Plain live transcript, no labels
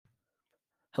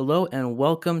Hello and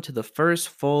welcome to the first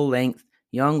full-length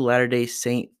Young Latter-day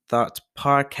Saint Thoughts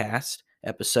podcast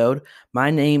episode.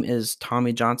 My name is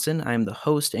Tommy Johnson. I am the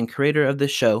host and creator of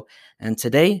this show, and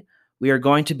today we are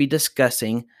going to be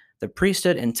discussing the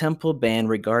priesthood and temple ban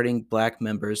regarding Black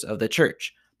members of the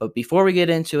church. But before we get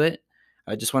into it,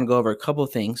 I just want to go over a couple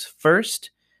things.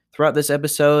 First, throughout this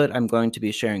episode, I'm going to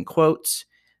be sharing quotes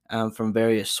from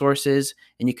various sources,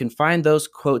 and you can find those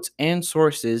quotes and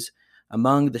sources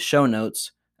among the show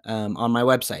notes on my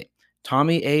website,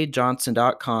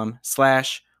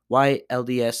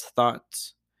 tommyajohnson.com/YLDS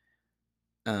thoughts.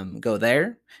 Go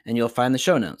there and you'll find the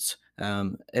show notes.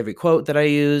 Every quote that I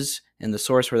use and the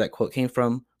source where that quote came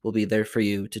from will be there for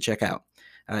you to check out.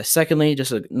 Secondly,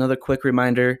 just another quick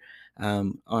reminder,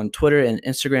 on Twitter and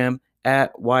Instagram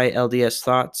at YLDS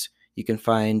thoughts, you can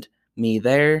find me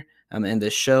there and the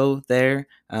show there.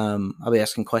 I'll be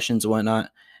asking questions and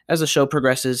whatnot as the show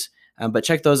progresses, but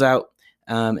check those out.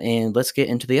 And let's get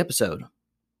into the episode.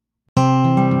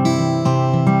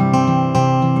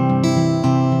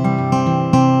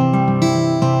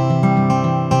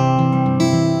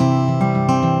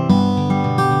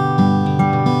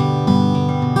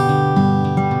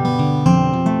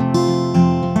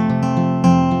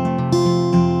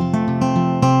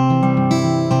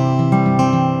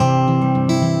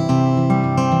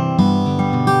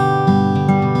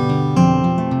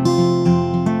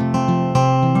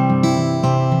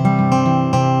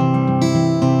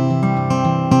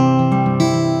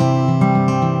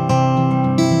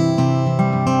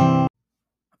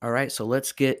 All right, so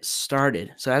let's get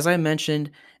started. So as I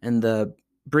mentioned in the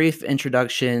brief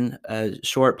introduction,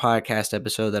 short podcast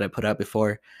episode that I put out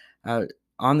before,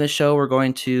 on this show, we're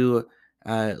going to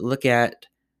look at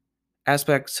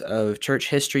aspects of church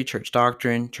history, church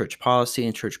doctrine, church policy,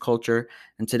 and church culture.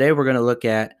 And today we're going to look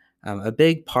at a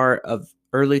big part of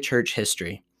early church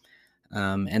history,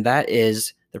 and that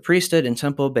is the priesthood and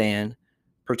temple ban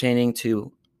pertaining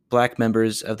to Black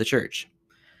members of the church.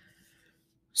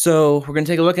 So we're going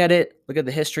to take a look at it, look at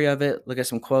the history of it, look at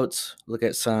some quotes, look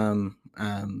at some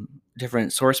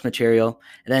different source material.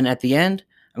 And then at the end,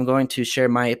 I'm going to share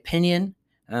my opinion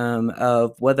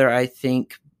of whether I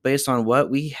think, based on what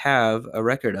we have a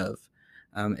record of,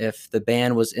 if the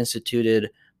ban was instituted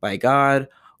by God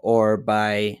or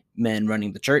by men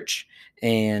running the church.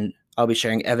 And I'll be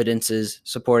sharing evidences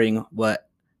supporting what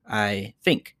I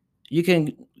think. You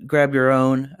can grab your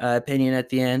own opinion at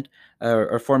the end,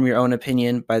 or form your own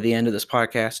opinion by the end of this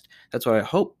podcast. That's what I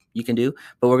hope you can do.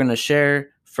 But we're going to share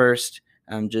first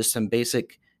just some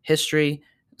basic history,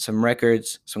 some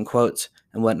records, some quotes,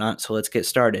 and whatnot. So let's get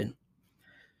started.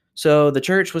 So the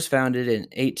church was founded in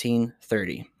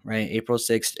 1830, right? April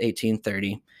 6th,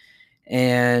 1830.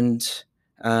 And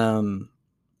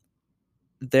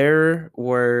there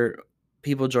were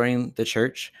people joining the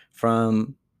church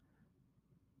from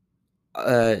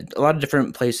a lot of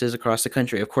different places across the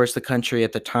country. Of course, the country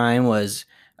at the time was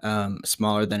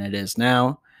smaller than it is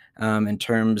now, in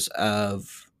terms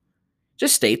of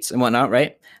just states and whatnot,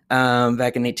 right?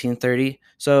 Back in 1830.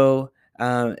 So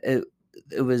it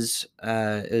was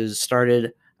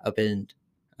started up in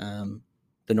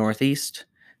the Northeast,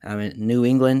 in New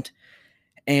England.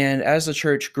 And as the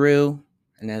church grew,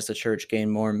 and as the church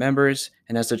gained more members,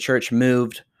 and as the church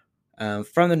moved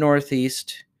from the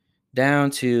Northeast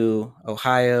down to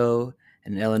Ohio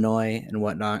and Illinois and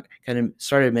whatnot, kind of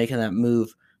started making that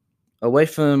move away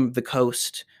from the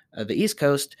coast, the East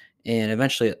Coast, and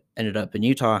eventually ended up in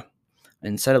Utah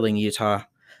and settling Utah.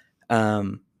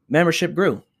 Membership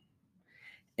grew.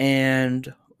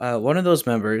 And one of those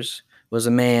members was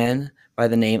a man by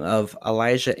the name of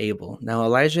Elijah Abel. Now,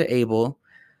 Elijah Abel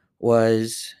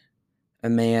was a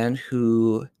man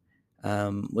who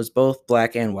was both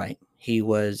Black and white. He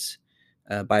was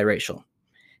biracial.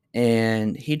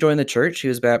 And he joined the church. He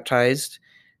was baptized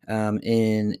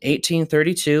in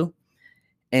 1832.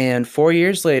 And 4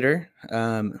 years later,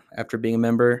 after being a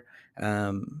member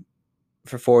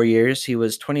for 4 years, he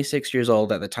was 26 years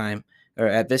old at the time, or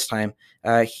at this time.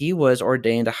 He was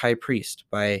ordained a high priest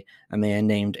by a man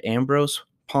named Ambrose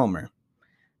Palmer.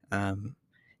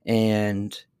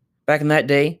 And back in that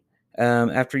day,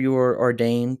 after you were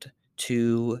ordained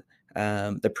to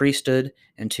the priesthood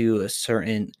and to a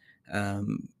certain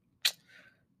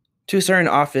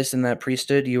office in that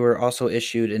priesthood, you were also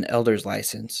issued an elder's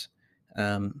license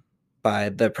by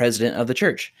the president of the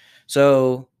church.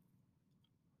 So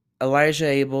Elijah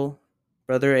Abel,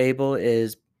 Brother Abel,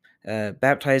 is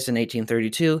baptized in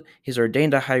 1832. He's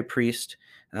ordained a high priest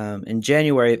in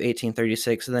January of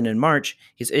 1836. And then in March,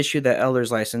 he's issued that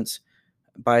elder's license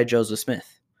by Joseph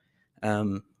Smith.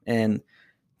 And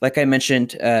like I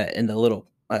mentioned in the little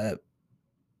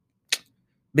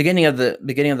beginning of the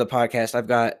podcast, I've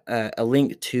got a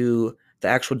link to the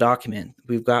actual document.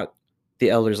 We've got the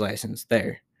elder's license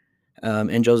there,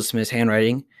 in Joseph Smith's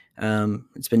handwriting.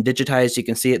 It's been digitized. You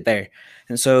can see it there.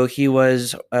 And so he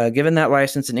was given that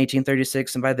license in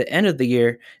 1836. And by the end of the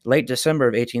year, late December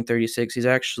of 1836, he's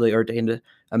actually ordained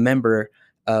a member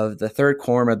of the third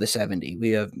quorum of the 70.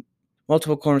 We have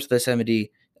multiple quorums of the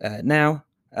 70 now,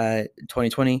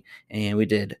 2020, and we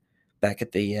did back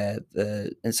at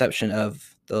the inception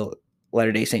of the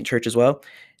Latter-day Saint Church as well.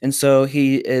 And so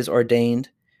he is ordained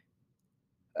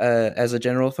as a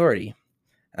general authority.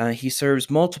 He serves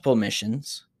multiple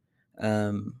missions,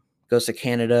 goes to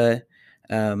Canada,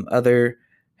 other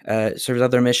serves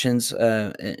other missions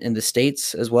in the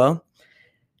States as well,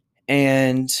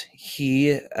 and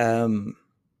he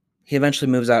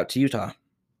eventually moves out to Utah.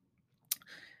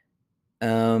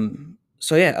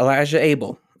 So yeah, Elijah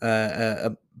Abel,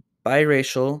 a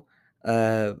biracial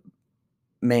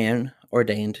man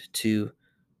ordained to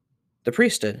the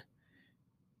priesthood.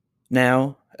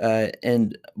 Now,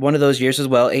 in one of those years as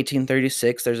well,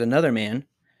 1836, there's another man,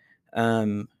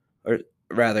 or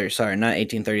rather, sorry, not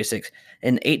 1836.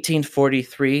 In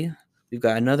 1843, we've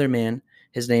got another man.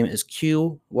 His name is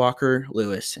Q. Walker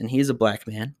Lewis, and he's a black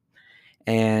man.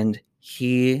 And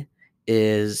he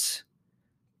is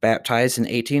baptized in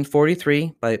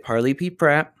 1843 by Parley P.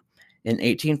 Pratt. In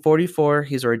 1844,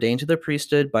 he's ordained to the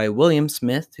priesthood by William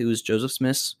Smith, who was Joseph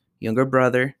Smith's younger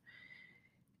brother.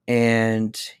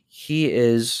 And he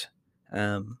is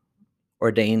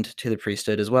ordained to the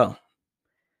priesthood as well.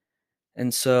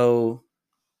 And so,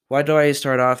 why do I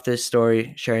start off this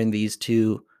story sharing these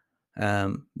two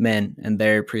men and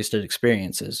their priesthood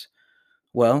experiences?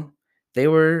 Well,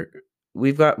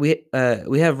 we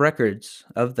have records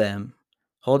of them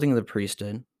holding the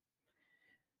priesthood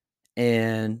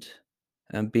and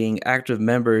being active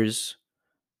members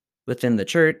within the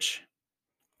church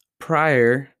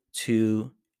prior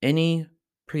to any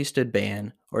priesthood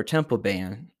ban or temple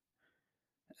ban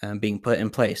being put in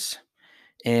place.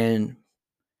 And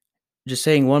just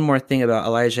saying one more thing about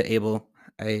Elijah Abel,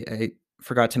 I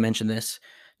forgot to mention this.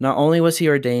 Not only was he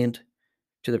ordained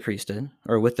to the priesthood,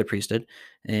 or with the priesthood,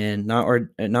 and not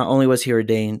only was he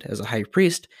ordained as a high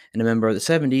priest and a member of the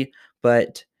 70,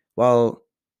 but while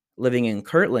living in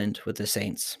Kirtland with the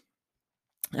saints,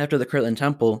 after the Kirtland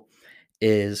Temple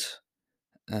is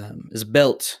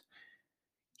built,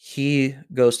 he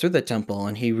goes through the temple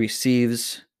and he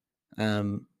receives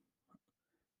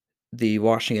the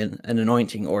washing and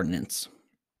anointing ordinance.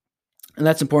 And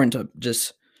that's important to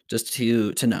just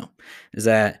to know, is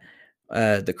that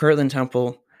the Kirtland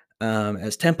Temple,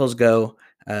 as temples go,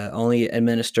 only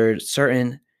administered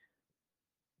certain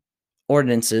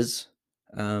ordinances,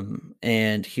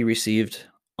 and he received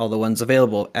all the ones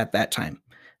available at that time.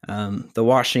 The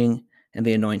washing and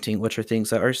the anointing, which are things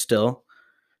that are still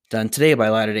done today by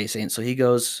Latter-day Saints. So he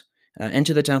goes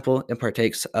into the temple and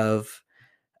partakes of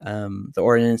the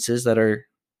ordinances that are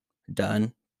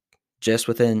done just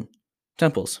within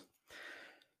temples.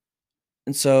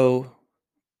 And so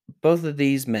both of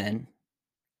these men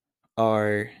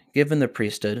are given the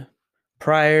priesthood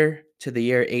prior to the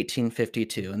year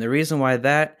 1852. And the reason why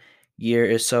that year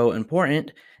is so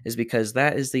important is because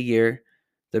that is the year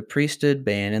the priesthood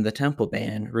ban and the temple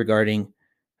ban regarding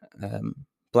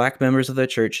black members of the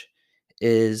church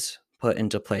is put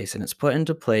into place. And it's put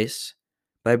into place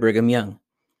by Brigham Young.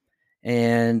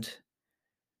 And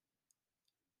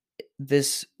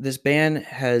this ban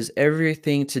has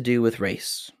everything to do with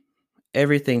race.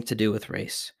 Everything to do with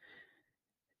race.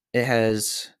 It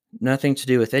has nothing to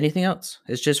do with anything else.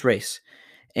 It's just race.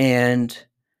 And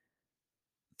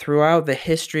throughout the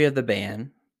history of the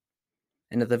ban,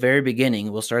 and at the very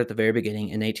beginning, we'll start at the very beginning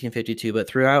in 1852, but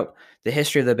throughout the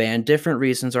history of the ban, different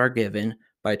reasons are given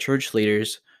by church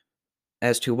leaders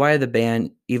as to why the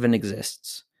ban even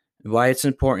exists, why it's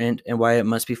important, and why it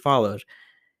must be followed.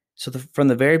 So from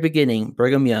the very beginning,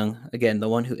 Brigham Young, again, the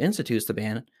one who institutes the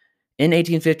ban, in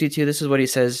 1852, this is what he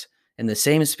says in the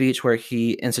same speech where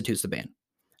he institutes the ban.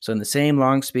 So in the same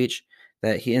long speech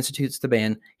that he institutes the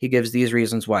ban, he gives these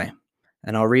reasons why.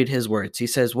 And I'll read his words. He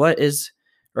says,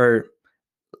 you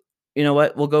know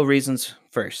what? We'll go reasons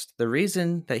first. The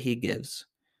reason that he gives,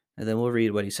 and then we'll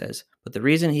read what he says. But the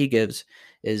reason he gives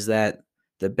is that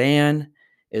the ban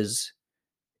is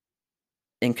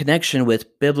in connection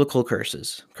with biblical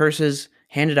curses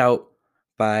handed out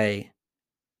by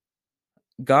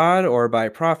God or by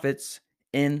prophets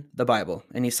in the Bible.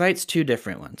 And he cites two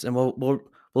different ones. And we'll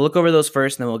look over those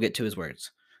first, and then we'll get to his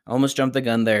words. I almost jumped the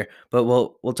gun there, but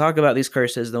we'll talk about these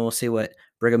curses, then we'll see what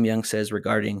Brigham Young says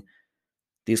regarding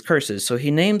these curses. So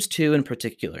he names two in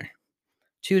particular,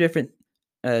 two different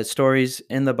stories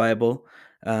in the Bible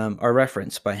are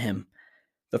referenced by him.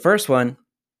 The first one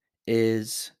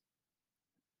is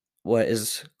what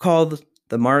is called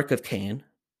the Mark of Cain,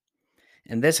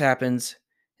 and this happens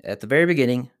at the very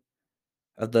beginning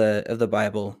of the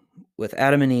Bible with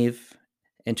Adam and Eve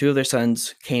and two of their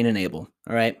sons, Cain and Abel.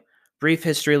 All right, brief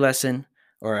history lesson,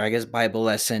 or I guess Bible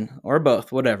lesson, or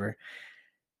both, whatever.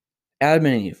 Adam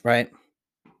and Eve, right?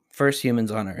 First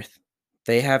humans on Earth.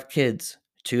 They have kids.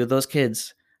 Two of those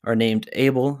kids are named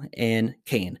Abel and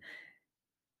Cain.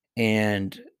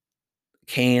 And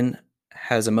Cain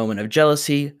has a moment of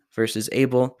jealousy versus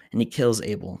Abel, and he kills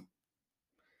Abel.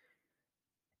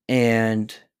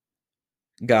 And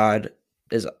God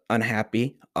is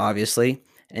unhappy, obviously,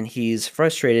 and he's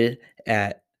frustrated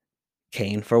at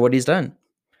Cain for what he's done.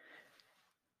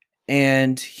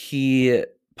 And he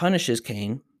punishes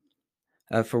Cain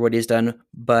for what he's done,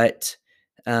 but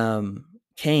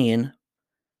Cain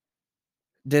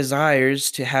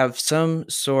desires to have some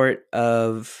sort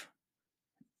of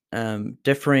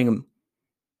difference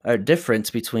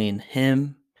between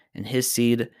him and his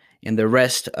seed and the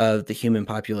rest of the human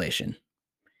population.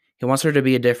 He wants there to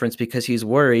be a difference because he's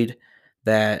worried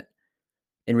that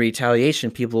in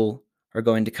retaliation, people are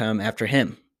going to come after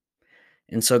him.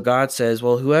 And so God says,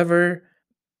 well, whoever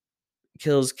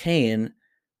kills Cain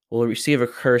will receive a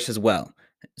curse as well.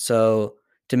 So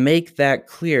to make that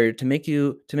clear, to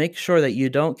make sure that you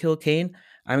don't kill Cain,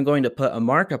 I'm going to put a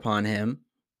mark upon him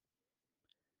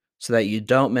so that you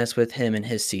don't mess with him and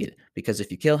his seed. Because if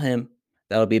you kill him,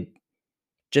 that'll be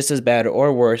just as bad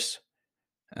or worse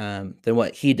than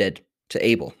what he did to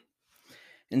Abel.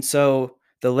 And so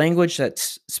the language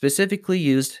that's specifically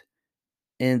used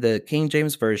in the King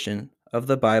James Version of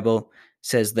the Bible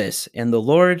says this: "And the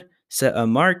Lord set a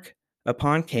mark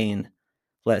upon Cain,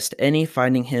 lest any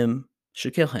finding him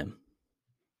should kill him."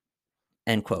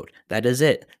 End quote. That is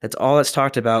it. That's all that's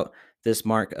talked about this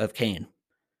mark of Cain.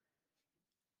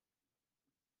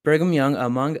 Brigham Young,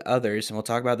 among others, and we'll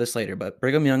talk about this later, but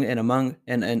Brigham Young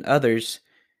and others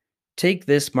take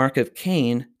this mark of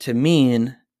Cain to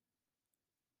mean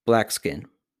black skin.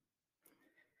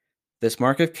 This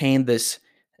mark of Cain, this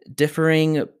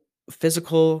differing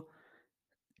physical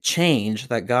change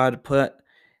that God put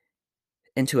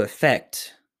into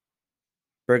effect,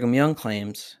 Brigham Young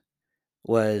claims,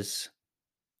 was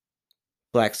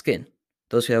black skin.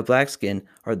 Those who have black skin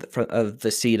are of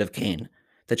the seed of Cain,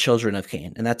 the children of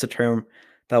Cain. And that's a term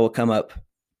that will come up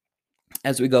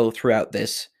as we go throughout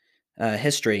this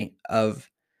history of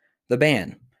the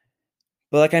ban.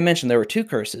 But like I mentioned, there were two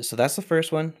curses. So that's the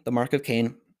first one, the mark of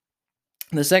Cain.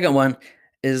 And the second one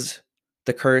is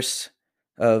the curse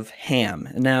of Ham.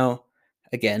 And now,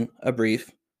 again, a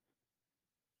brief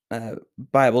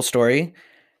Bible story.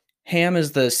 Ham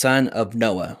is the son of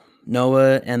Noah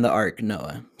and the ark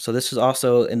Noah. So this is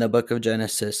also in the book of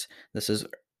Genesis. This is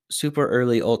super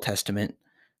early Old Testament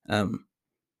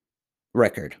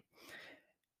record.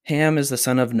 Ham is the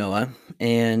son of Noah,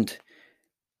 and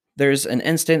there's an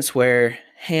instance where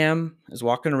Ham is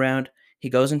walking around. He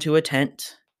goes into a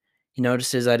tent. He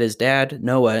notices that his dad,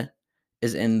 Noah,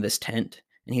 is in this tent,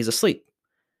 and he's asleep.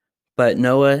 But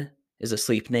Noah is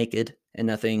asleep naked, and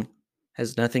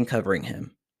has nothing covering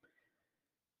him.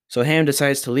 So Ham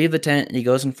decides to leave the tent, and he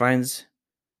goes and finds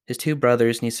his two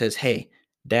brothers, and he says, "Hey,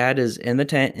 Dad is in the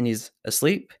tent, and he's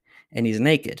asleep, and he's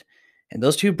naked." And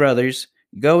those two brothers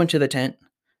go into the tent,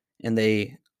 and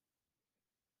they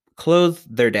clothe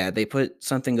their dad. They put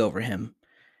something over him.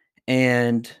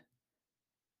 And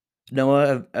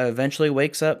Noah eventually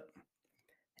wakes up,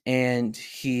 and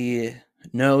he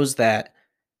knows that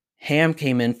Ham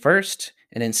came in first,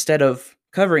 and instead of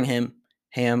covering him,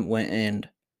 Ham went and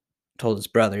told his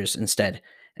brothers instead.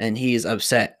 And he's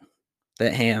upset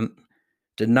that Ham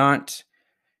did not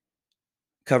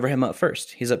cover him up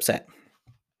first. He's upset.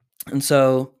 And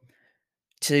so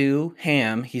to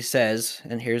Ham, he says,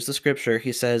 and here's the scripture,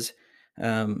 he says,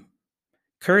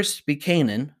 "Cursed be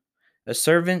Canaan, a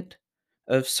servant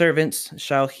of servants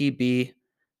shall he be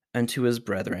unto his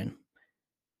brethren."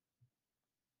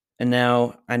 And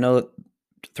now I know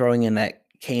throwing in that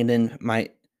Canaan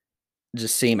might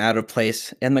just seem out of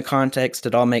place. In the context,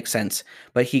 it all makes sense.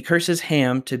 But he curses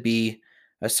Ham to be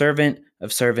a servant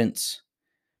of servants,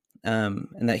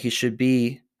 and that he should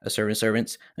be a servant of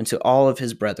servants unto all of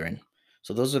his brethren.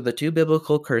 So those are the two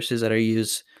biblical curses that are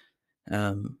used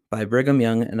by Brigham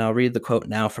Young, and I'll read the quote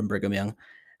now from Brigham Young.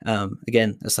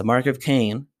 Again, that's the mark of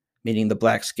Cain, meaning the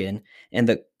black skin, and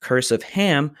the curse of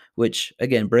Ham, which,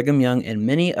 again, Brigham Young and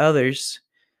many others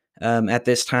at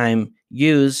this time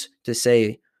use to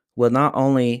say, well, not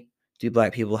only do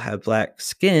black people have black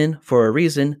skin for a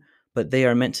reason, but they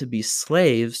are meant to be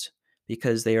slaves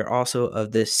because they are also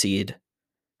of this seed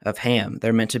of Ham.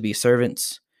 They're meant to be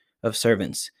servants of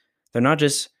servants. They're not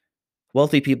just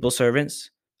wealthy people's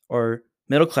servants or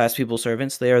middle class people's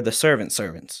servants, they are the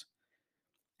servants.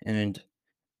 And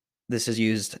this is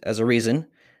used as a reason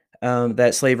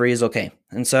that slavery is okay.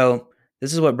 And so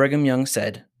this is what Brigham Young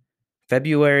said,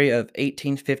 February of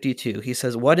 1852. He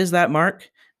says, "What is that mark?"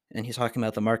 And he's talking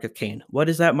about the mark of Cain. "What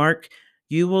is that mark?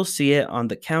 You will see it on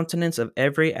the countenance of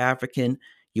every African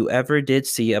you ever did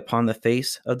see upon the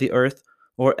face of the earth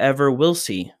or ever will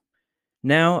see.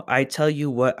 Now I tell you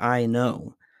what I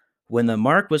know. When the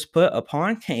mark was put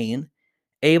upon Cain,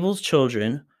 Abel's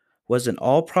children was in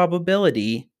all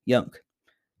probability young.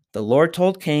 The Lord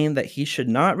told Cain that he should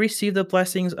not receive the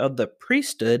blessings of the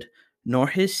priesthood nor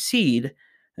his seed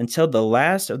until the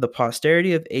last of the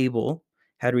posterity of Abel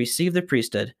had received the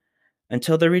priesthood,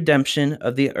 until the redemption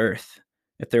of the earth.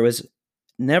 If there was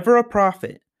never a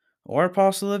prophet or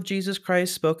apostle of Jesus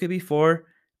Christ spoken before,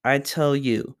 I tell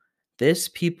you, this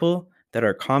people that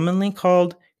are commonly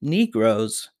called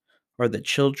Negroes are the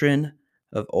children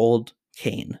of old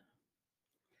Cain."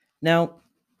 Now,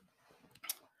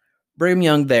 Brigham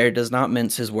Young there does not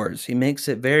mince his words. He makes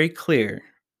it very clear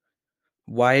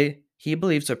why he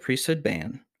believes a priesthood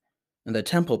ban and the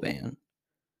temple ban,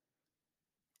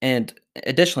 and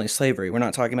additionally slavery. We're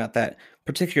not talking about that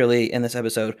particularly in this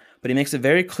episode, but he makes it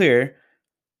very clear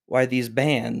why these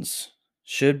bans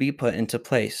should be put into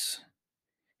place.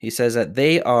 He says that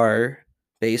they are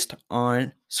based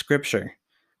on Scripture,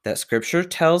 that Scripture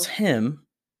tells him,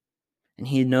 and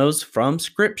he knows from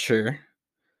Scripture,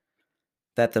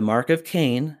 that the mark of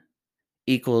Cain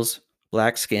equals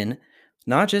black skin.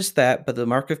 Not just that, but the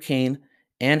mark of Cain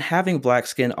and having black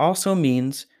skin also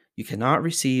means you cannot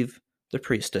receive the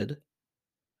priesthood,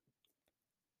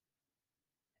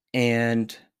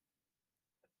 and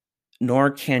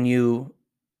nor can you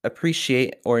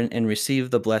appreciate or and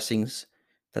receive the blessings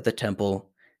that the temple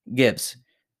gives.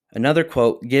 Another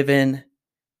quote given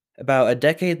about a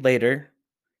decade later,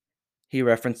 he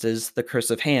references the curse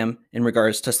of Ham in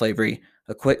regards to slavery.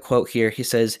 A quick quote here. He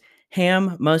says,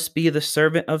 "Ham must be the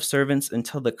servant of servants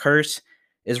until the curse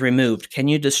is removed. Can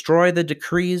you destroy the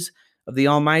decrees of the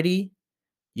Almighty?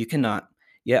 You cannot.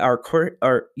 Yet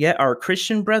our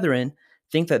Christian brethren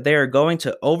think that they are going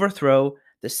to overthrow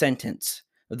the sentence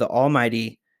of the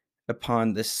Almighty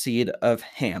upon the seed of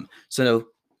Ham." So,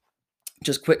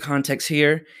 just quick context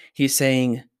here. He's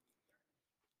saying,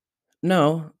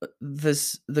 no,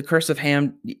 the curse of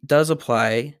Ham does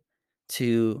apply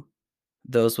to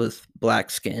those with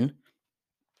black skin,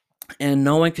 and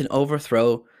no one can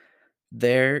overthrow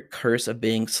their curse of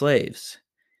being slaves.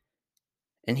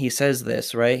 And he says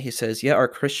this, right? He says, "Yet our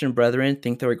Christian brethren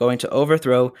think they are going to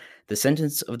overthrow the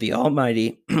sentence of the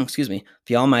Almighty,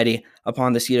 the Almighty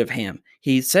upon the seed of Ham."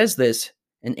 He says this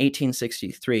in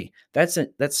 1863. That's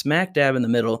smack dab in the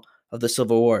middle of the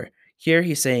Civil War. Here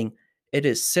he's saying it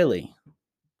is silly.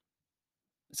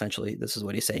 Essentially, this is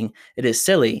what he's saying. It is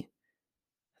silly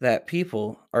that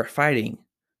people are fighting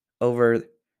over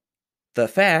the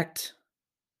fact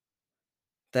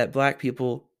that black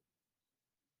people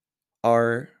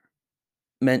are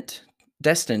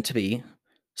destined to be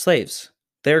slaves.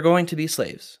 They're going to be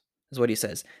slaves, is what he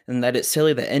says. And that it's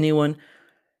silly that anyone,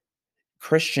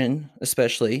 Christian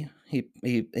especially, he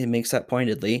makes that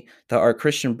pointedly, that our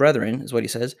Christian brethren, is what he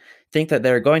says, think that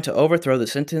they're going to overthrow the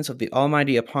sentence of the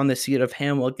Almighty upon the seed of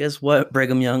Ham. Well, guess what,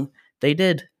 Brigham Young? They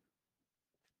did.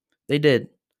 They did.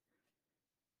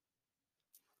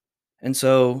 And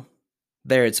so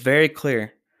there, it's very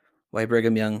clear why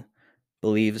Brigham Young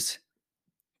believes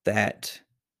that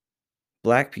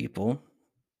black people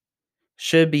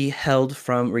should be held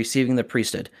from receiving the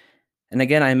priesthood. And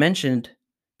again, I mentioned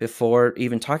before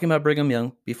even talking about Brigham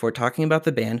Young, before talking about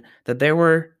the ban, that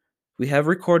we have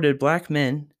recorded black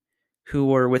men who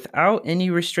were without any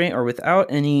restraint or without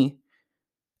any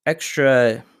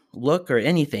extra look or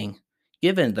anything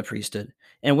given the priesthood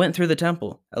and went through the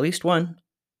temple, at least one.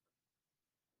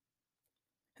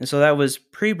 And so that was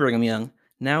pre-Brigham Young.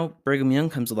 Now Brigham Young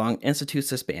comes along, institutes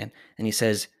this ban, and he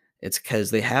says it's because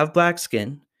they have black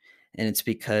skin, and it's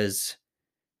because,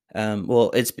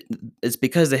 it's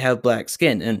because they have black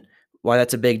skin. And why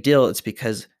that's a big deal, it's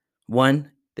because,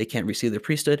 one, they can't receive the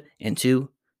priesthood, and two,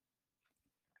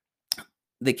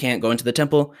 they can't go into the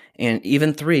temple, and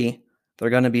even three, they're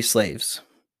going to be slaves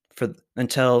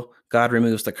until God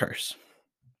removes the curse.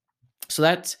 So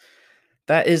that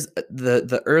is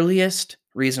the earliest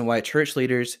reason why church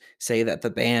leaders say that the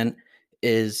ban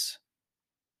is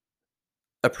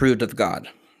approved of God.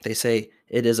 They say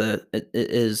it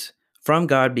is from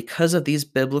God because of these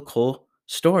biblical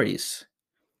stories.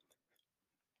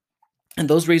 And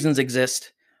those reasons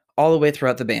exist all the way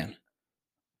throughout the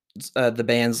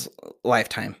band's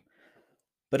lifetime.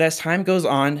 But as time goes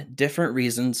on, different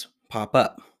reasons pop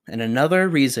up. And another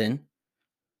reason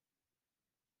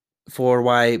for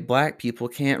why Black people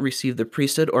can't receive the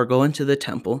priesthood or go into the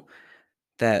temple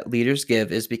that leaders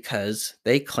give is because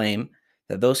they claim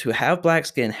that those who have black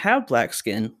skin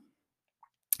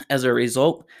as a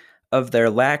result of their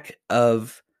lack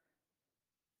of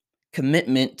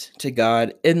commitment to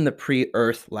God in the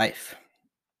pre-earth life.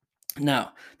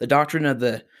 Now, the doctrine of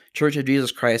the Church of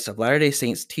Jesus Christ of Latter-day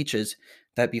Saints teaches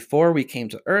that before we came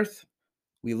to earth,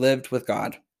 we lived with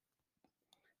God.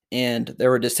 And there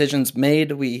were decisions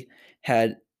made. We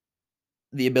had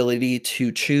the ability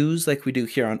to choose like we do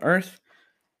here on earth.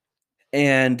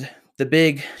 And the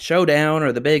big showdown, or one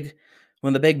of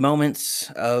the big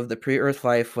moments of the pre-earth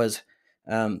life was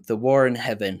the war in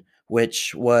heaven,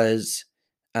 which was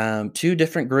two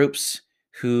different groups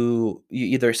who you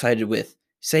either sided with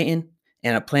Satan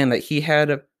and a plan that he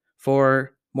had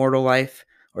for mortal life,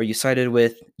 or you sided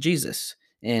with Jesus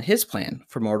and his plan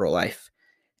for mortal life.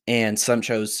 And some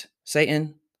chose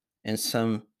Satan and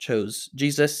some chose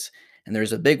Jesus, and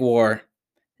there's a big war,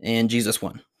 and Jesus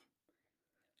won.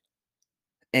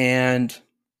 And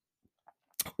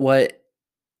what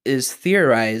is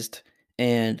theorized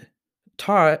and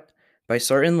taught by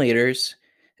certain leaders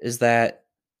is that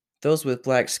those with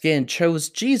black skin chose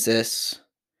Jesus,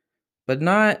 but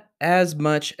not as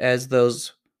much as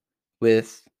those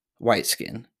with white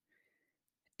skin.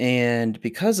 And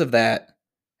because of that,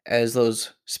 as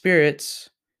those spirits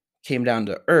came down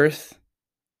to earth,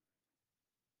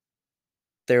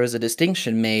 there was a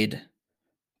distinction made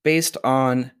based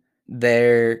on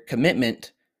their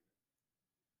commitment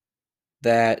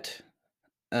that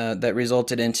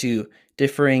resulted into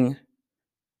differing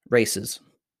races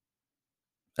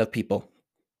of people.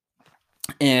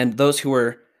 And those who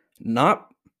were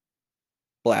not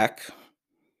black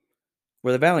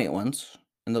were the valiant ones,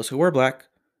 and those who were black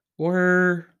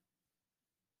were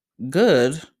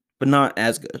good, but not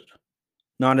as good,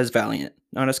 not as valiant,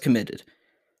 not as committed.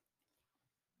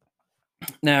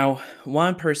 Now,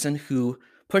 one person who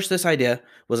pushed this idea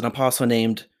was an apostle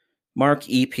named Mark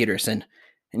E. Peterson,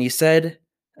 and he said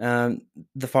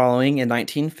the following in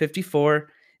 1954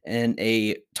 in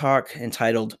a talk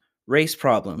entitled Race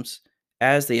Problems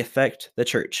as They Affect the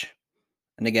Church.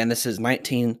 And again, this is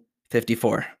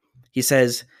 1954. He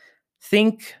says,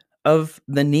 "Think of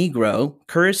the Negro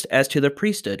cursed as to the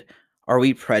priesthood. Are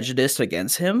we prejudiced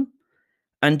against him?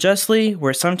 Unjustly,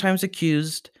 we're sometimes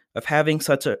accused of having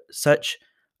such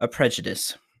a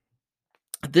prejudice.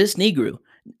 This Negro,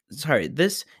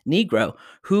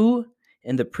 who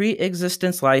in the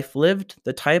pre-existence life lived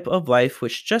the type of life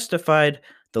which justified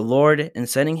the Lord in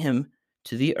sending him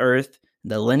to the earth,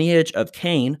 the lineage of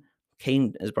Cain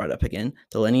is brought up again,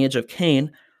 the lineage of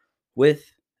Cain,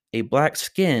 with a black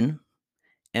skin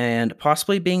and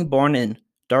possibly being born in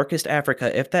darkest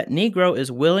Africa, if that Negro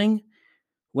is willing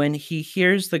when he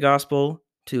hears the gospel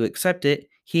to accept it,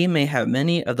 he may have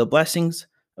many of the blessings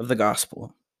of the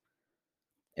gospel.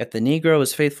 If the Negro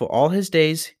is faithful all his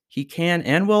days, he can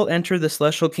and will enter the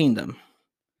celestial kingdom.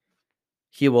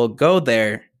 He will go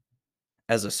there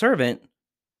as a servant,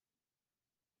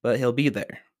 but he'll be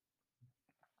there."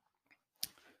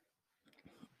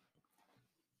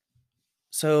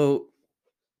 So,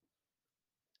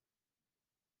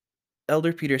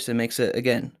 Elder Peterson makes it,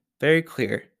 again, very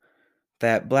clear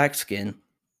that black skin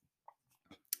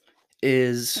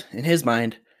is, in his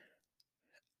mind,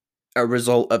 a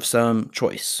result of some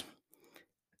choice,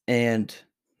 and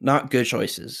not good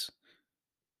choices.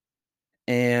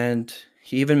 And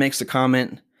he even makes a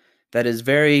comment that is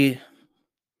very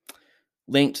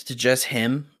linked to just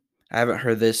him. I haven't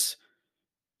heard this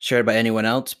shared by anyone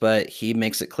else, but he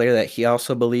makes it clear that he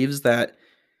also believes that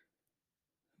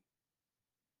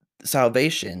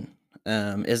salvation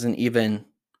isn't even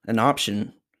an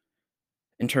option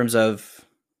in terms of,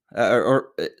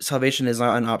 salvation is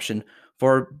not an option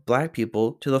for black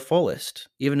people to the fullest,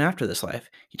 even after this life.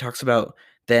 He talks about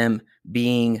them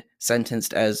being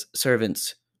sentenced as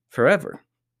servants forever.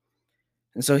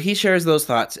 And so he shares those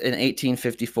thoughts in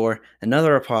 1854.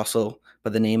 Another apostle by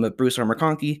the name of Bruce R.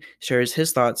 McConkie shares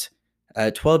his thoughts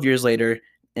 12 years later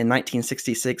in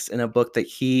 1966 in a book that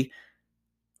he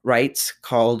writes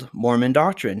called Mormon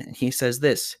Doctrine. And he says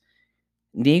this: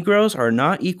 "Negroes are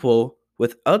not equal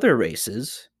with other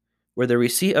races where the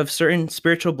receipt of certain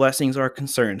spiritual blessings are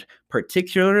concerned,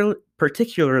 particularly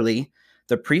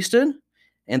the priesthood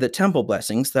and the temple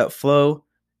blessings that flow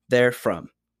therefrom.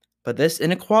 But this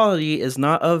inequality is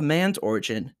not of man's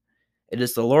origin. It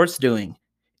is the Lord's doing,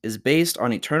 is based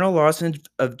on eternal laws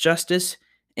of justice,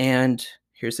 and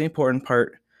here's the important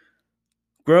part,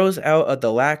 grows out of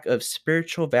the lack of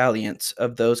spiritual valiance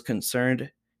of those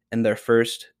concerned in their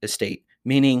first estate,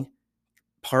 meaning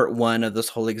part one of this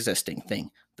whole existing thing,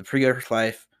 the pre-earth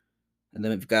life, and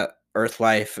then we've got earth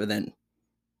life, and then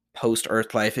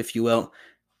post-earth life, if you will.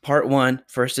 Part one,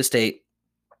 first estate,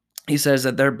 he says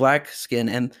that their black skin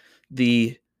and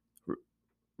the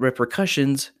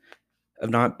repercussions of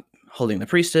not holding the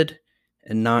priesthood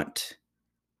and not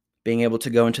being able to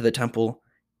go into the temple,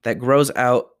 that grows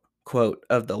out, quote,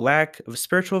 of the lack of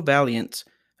spiritual valiance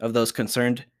of those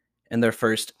concerned in their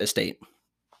first estate.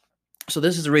 So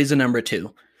this is reason number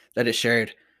two that is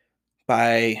shared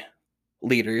by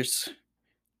leaders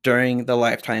during the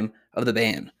lifetime of the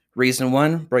ban. Reason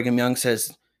one, Brigham Young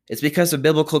says, it's because of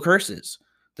biblical curses,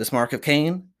 this mark of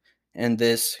Cain and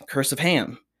this curse of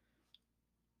Ham.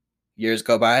 Years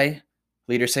go by,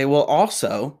 leaders say, well,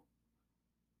 also,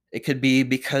 it could be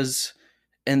because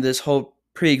in this whole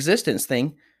pre-existence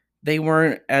thing, they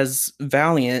weren't as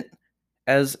valiant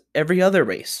as every other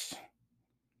race.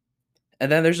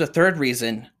 And then there's a third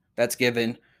reason that's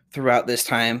given throughout this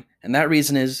time, and that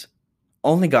reason is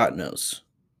only God knows.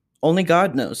 Only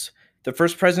God knows. The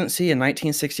first presidency in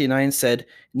 1969 said,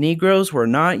 Negroes were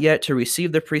not yet to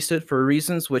receive the priesthood for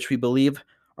reasons which we believe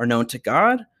are known to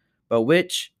God, but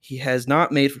which he has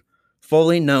not made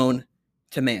fully known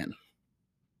to man.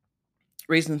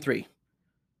 Reason three.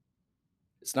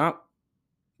 It's not,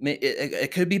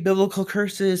 it could be biblical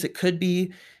curses, it could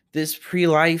be this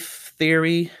pre-life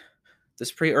theory,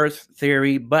 this pre-earth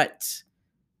theory, but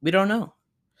we don't know.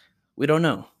 We don't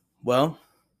know. Well,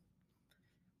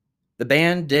 the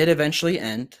ban did eventually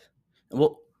end.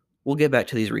 We'll get back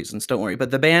to these reasons, don't worry.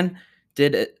 But the ban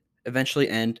did eventually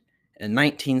end in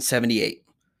 1978.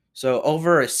 So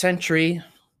over a century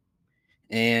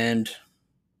and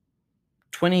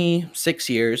 26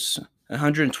 years,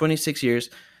 126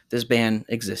 years, this ban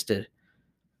existed.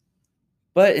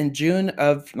 But in June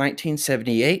of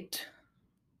 1978,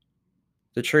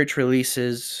 the church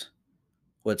releases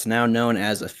what's now known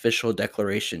as Official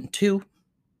Declaration 2,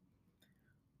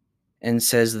 and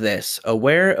says this,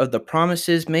 aware of the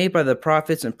promises made by the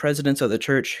prophets and presidents of the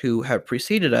church who have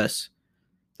preceded us,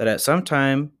 that at some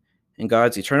time in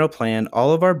God's eternal plan,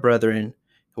 all of our brethren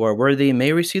who are worthy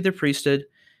may receive the priesthood,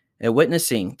 and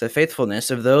witnessing the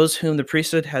faithfulness of those whom the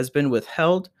priesthood has been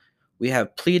withheld, we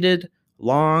have pleaded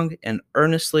long and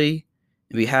earnestly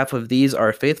in behalf of these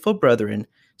our faithful brethren,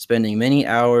 spending many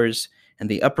hours in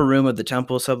the upper room of the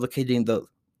temple, supplicating the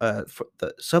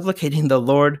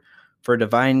Lord for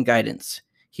divine guidance.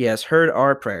 He has heard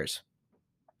our prayers,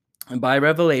 and by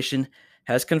revelation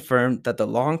has confirmed that the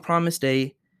long-promised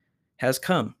day has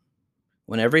come,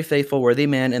 when every faithful, worthy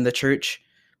man in the church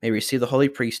may receive the holy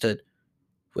priesthood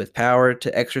with power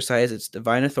to exercise its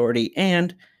divine authority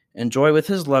and enjoy with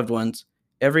his loved ones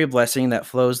every blessing that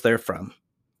flows therefrom,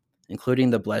 including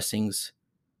the blessings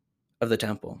of the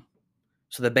temple.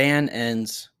 So the ban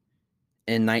ends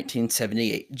in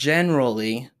 1978.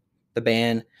 Generally, the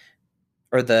ban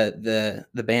or the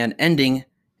ban ending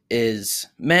is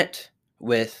met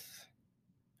with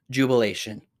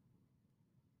jubilation.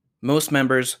 Most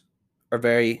members are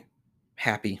very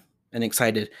happy and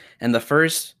excited. And the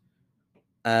first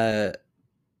black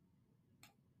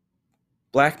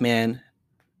man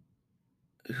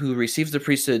who receives the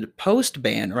priesthood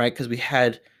post-ban, right? Because we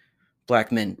had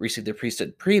black men receive the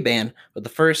priesthood pre-ban, but the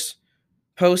first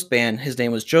post-ban, his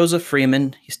name was Joseph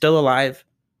Freeman. He's still alive,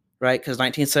 right? Because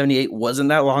 1978 wasn't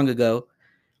that long ago.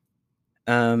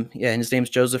 And his name's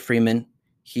Joseph Freeman.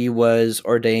 He was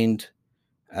ordained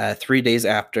 3 days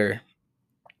after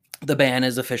the ban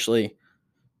is officially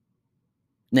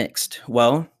nixed.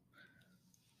 Well,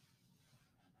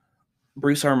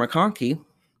 Bruce R. McConkie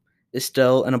is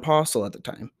still an apostle at the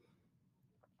time.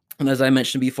 And as I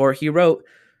mentioned before, he wrote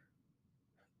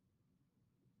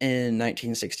in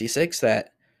 1966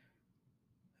 that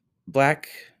black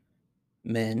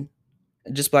men,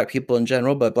 just black people in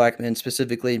general, but black men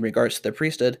specifically in regards to the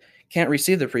priesthood, can't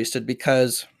receive the priesthood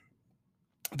because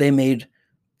they made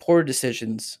poor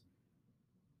decisions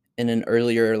in an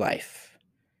earlier life.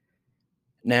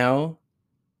 Now,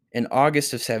 in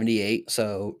August of 78,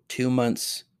 so 2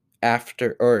 months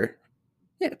after,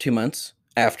 2 months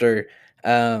after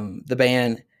the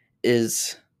ban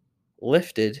is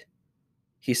lifted,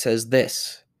 he says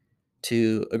this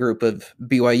to a group of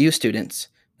BYU students.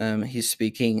 He's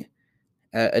speaking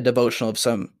a devotional of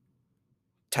some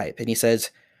type, and he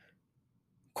says,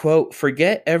 quote,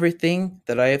 forget everything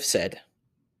that I have said,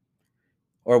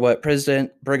 or what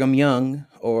President Brigham Young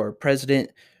or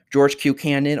President George Q.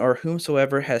 Cannon or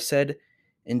whomsoever has said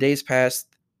in days past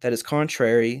that is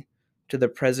contrary to the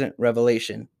present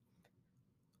revelation.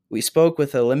 We spoke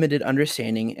with a limited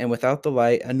understanding and without the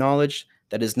light, a knowledge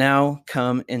that is now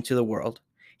come into the world.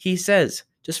 He says,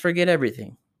 just forget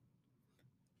everything.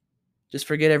 Just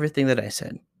forget everything that I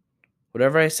said.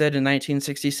 Whatever I said in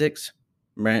 1966,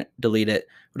 delete it.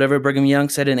 Whatever Brigham Young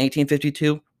said in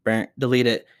 1852, delete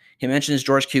it. He mentions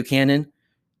George Q. Cannon,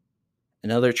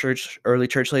 another early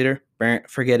church leader,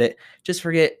 forget it. Just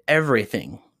forget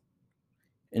everything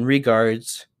in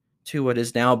regards to what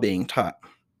is now being taught.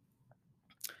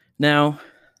 Now,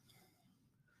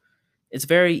 it's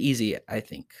very easy, I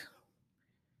think,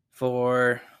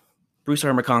 for Bruce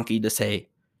R. McConkie to say,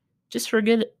 just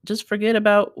forget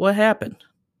about what happened.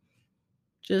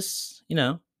 Just,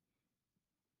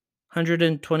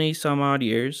 120 some odd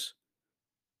years.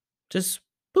 Just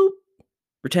boop,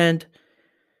 pretend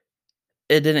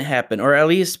it didn't happen, or at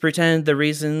least pretend the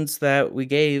reasons that we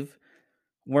gave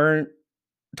weren't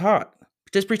taught.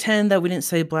 Just pretend that we didn't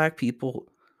say black people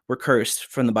were cursed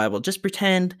from the Bible. Just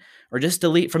pretend, or just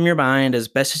delete from your mind as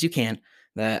best as you can,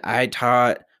 that I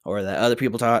taught or that other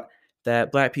people taught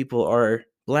that black people are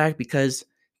black because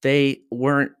they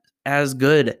weren't as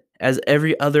good as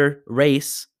every other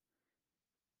race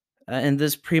in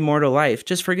this premortal life.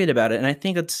 Just forget about it. And I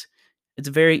think it's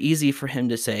very easy for him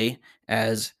to say,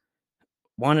 as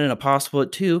one, an apostle,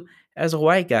 but two, as a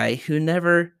white guy who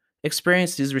never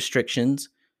experienced these restrictions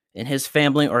in his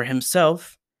family or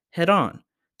himself head on.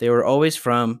 They were always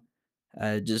from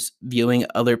just viewing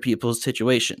other people's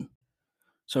situation.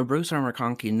 So Bruce R.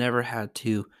 McConkie never had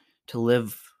to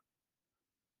live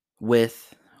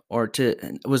with, or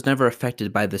was never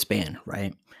affected by this ban,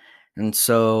 right? And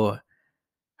so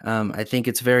I think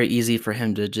it's very easy for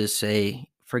him to just say,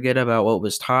 forget about what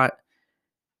was taught,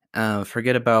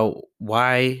 forget about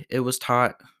why it was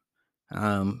taught,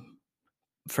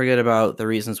 forget about the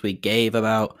reasons we gave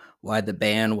about why the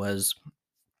ban was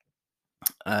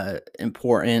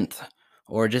important,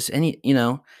 or just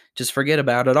just forget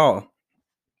about it all.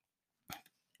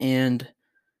 And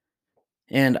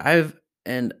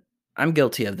I'm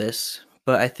guilty of this,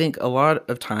 but I think a lot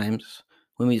of times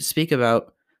when we speak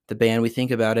about the ban, we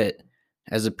think about it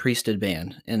as a priesthood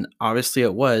ban, and obviously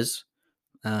it was,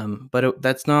 but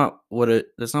that's not what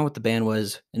the ban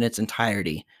was in its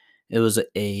entirety. It was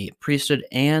a priesthood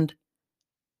and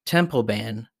temple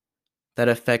ban that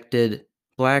affected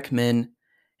black men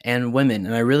and women.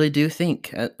 And I really do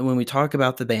think when we talk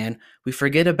about the ban, we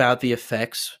forget about the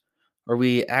effects, or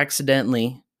we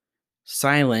accidentally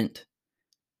silent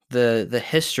the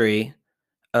history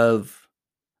of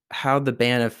how the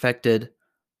ban affected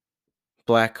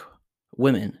black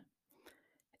women.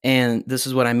 And this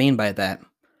is what I mean by that.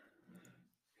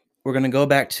 We're going to go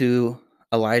back to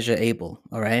Elijah Abel,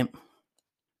 all right?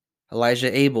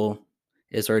 Elijah Abel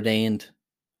is ordained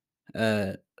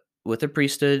with a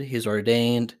priesthood. He's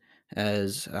ordained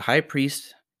as a high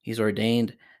priest. He's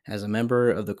ordained as a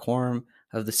member of the Quorum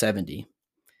of the 70.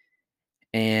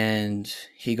 And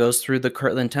he goes through the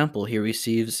Kirtland Temple. He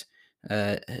receives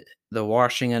the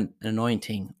washing and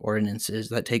anointing ordinances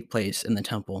that take place in the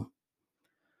temple.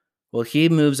 Well, he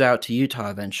moves out to Utah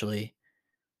eventually,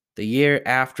 the year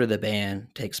after the ban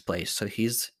takes place. So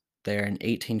he's there in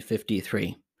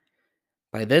 1853.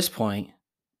 By this point,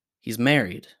 he's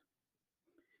married,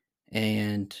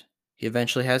 and he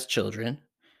eventually has children.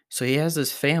 So he has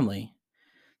this family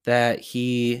that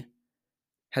he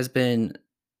has been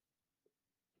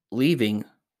leaving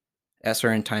at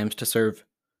certain times to serve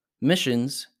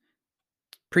missions,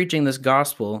 preaching this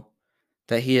gospel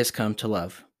that he has come to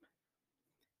love.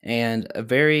 And a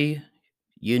very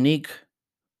unique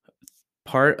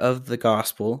part of the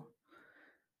gospel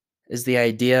is the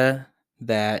idea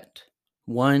that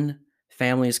one,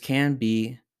 families can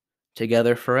be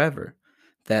together forever,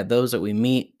 that those that we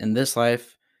meet in this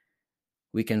life,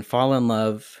 we can fall in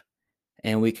love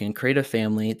and we can create a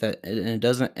family that it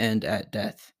doesn't end at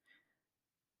death.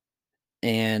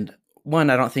 And one,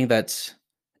 I don't think that's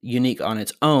unique on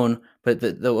its own, but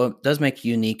what does make it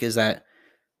unique is that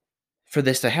for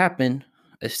this to happen,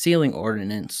 a sealing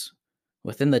ordinance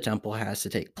within the temple has to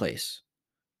take place.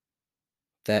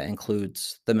 That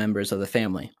includes the members of the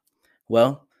family.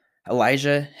 Well,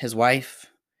 Elijah, his wife,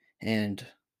 and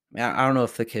I don't know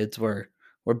if the kids were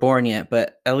born yet,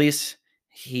 but at least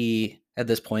at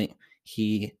this point,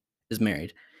 he is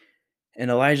married.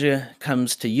 And Elijah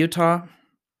comes to Utah,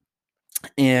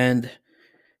 and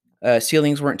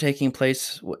sealings weren't taking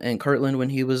place in Kirtland when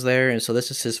he was there, and so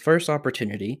this is his first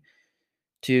opportunity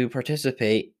to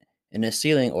participate in a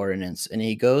sealing ordinance. And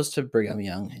he goes to Brigham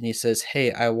Young and he says,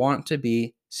 "Hey, I want to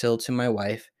be sealed to my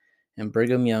wife." And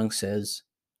Brigham Young says,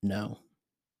 "No."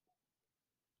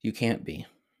 You can't be.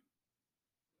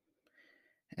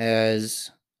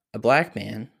 As a black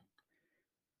man,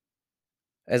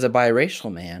 as a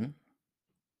biracial man,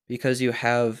 because you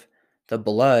have the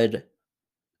blood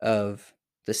of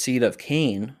the seed of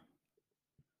Cain,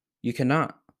 you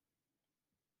cannot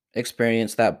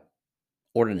experience that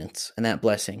ordinance and that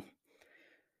blessing.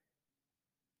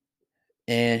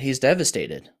 And he's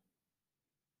devastated,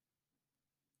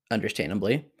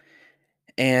 understandably.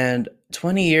 And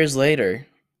 20 years later,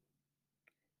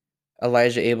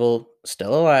 Elijah Abel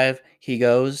still alive. He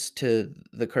goes to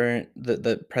the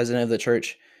president of the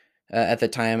church at the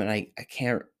time, and I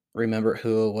can't remember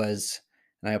who it was,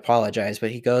 and I apologize,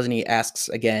 but he goes and he asks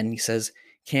again. He says,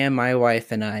 "Can my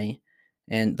wife and I,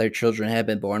 and their children have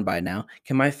been born by now,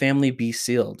 can my family be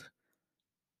sealed?"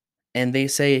 And they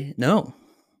say, "No,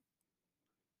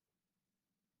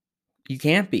 you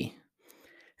can't be."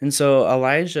 And so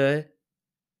Elijah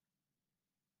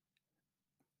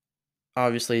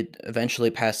obviously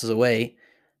eventually passes away,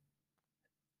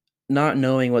 not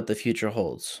knowing what the future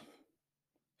holds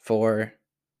for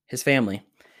his family.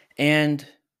 And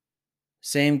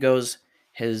same goes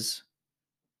his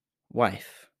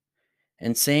wife.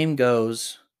 And same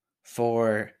goes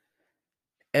for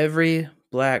every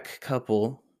black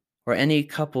couple or any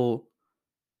couple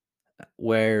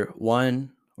where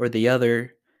one or the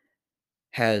other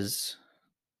has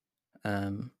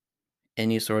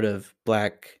any sort of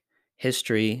black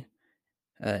history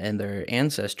in their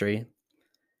ancestry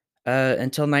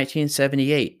until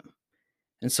 1978.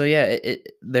 And so, yeah,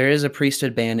 there is a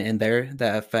priesthood ban in there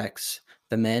that affects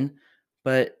the men,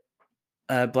 but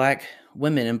black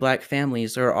women and black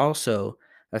families are also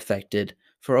affected.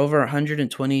 For over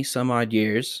 120 some odd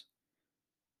years,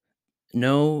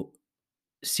 no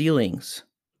ceilings,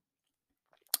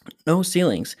 no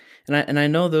ceilings. And I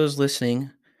know those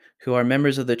listening who are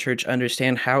members of the church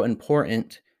understand how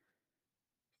important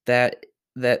that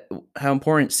how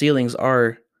important ceilings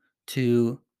are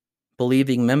to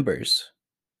believing members.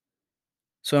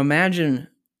 So imagine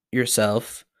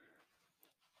yourself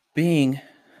being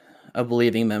a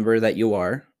believing member that you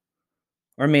are,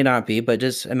 or may not be, but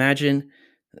just imagine,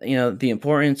 the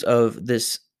importance of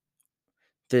this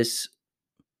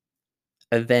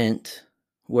event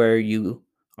where you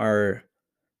are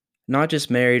not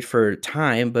just married for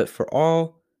time, but for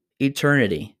all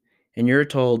eternity. And you're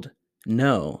told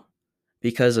no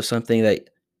because of something that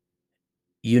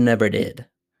you never did,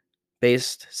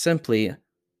 based simply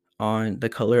on the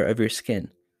color of your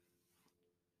skin.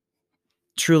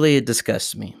 Truly, it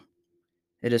disgusts me.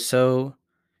 It is so,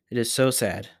 it is so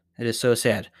sad. It is so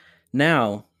sad.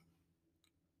 Now,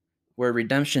 where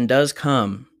redemption does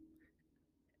come,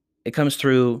 it comes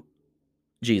through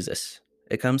Jesus.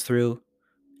 It comes through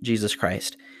Jesus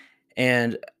Christ.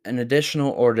 And an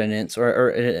additional ordinance or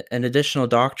an additional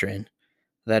doctrine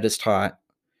that is taught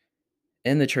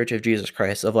in the Church of Jesus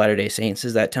Christ of Latter-day Saints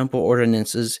is that temple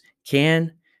ordinances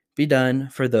can be done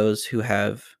for those who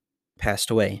have passed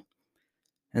away.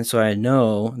 And so I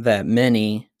know that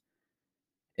many,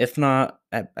 if not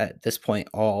at this point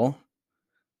all,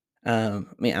 I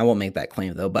won't make that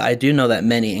claim though, but I do know that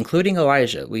many, including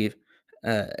Elijah,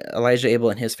 Elijah Abel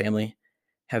and his family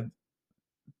have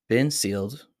been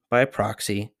sealed by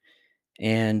proxy.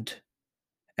 And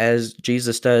as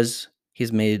Jesus does,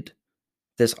 he's made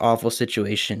this awful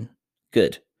situation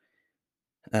good.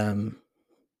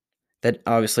 That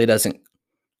obviously doesn't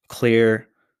clear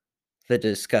the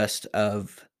disgust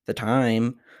of the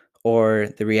time or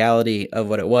the reality of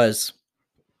what it was,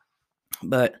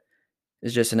 but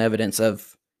it's just an evidence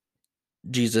of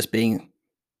Jesus being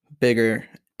bigger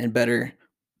and better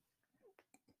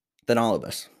than all of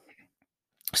us.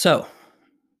 So,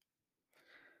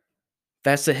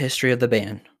 that's the history of the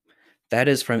ban. That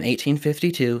is from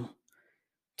 1852 to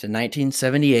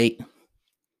 1978.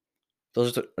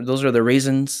 Those are the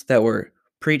reasons that were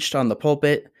preached on the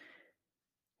pulpit,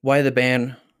 why the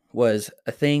ban was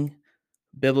a thing.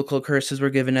 Biblical curses were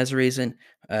given as a reason.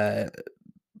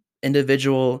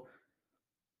 Individual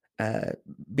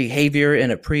behavior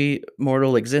in a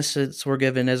pre-mortal existence were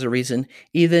given as a reason.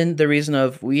 Even the reason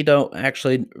of we don't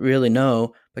actually really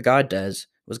know, but God does,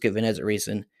 was given as a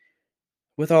reason.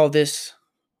 With all this,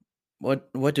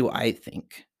 what do I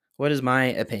think? What is my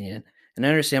opinion? And I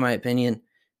understand my opinion.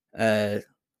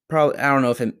 Probably I don't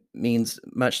know if it means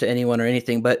much to anyone or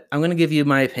anything, but I'm going to give you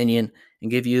my opinion and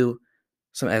give you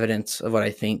some evidence of what I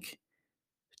think.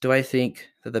 Do I think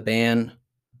that the ban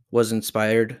was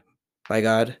inspired by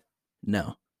God?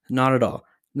 No, not at all.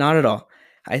 Not at all.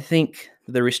 I think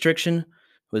the restriction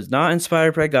was not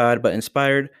inspired by God, but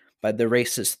inspired by the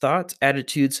racist thoughts,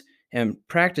 attitudes, and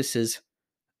practices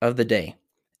of the day.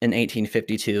 in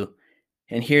 1852.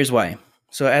 And here's why.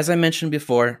 So, as I mentioned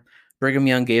before, Brigham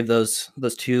Young gave those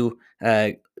two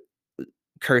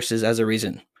curses as a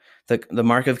reason, the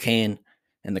mark of Cain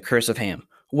and the curse of Ham.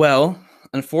 Well,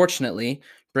 unfortunately,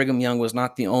 Brigham Young was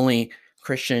not the only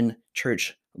Christian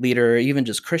church leader, or even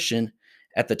just Christian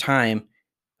at the time,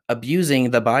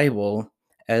 abusing the Bible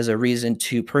as a reason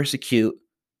to persecute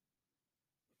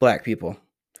Black people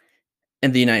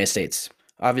in the United States.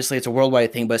 Obviously, it's a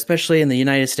worldwide thing, but especially in the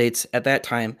United States at that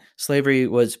time, slavery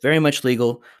was very much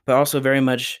legal, but also very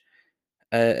much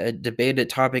a debated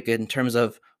topic in terms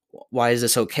of why is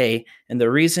this okay? And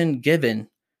the reason given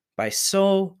by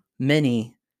so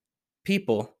many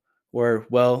people were,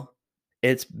 well,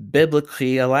 it's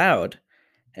biblically allowed.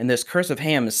 And this curse of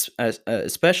Ham is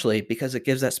especially because it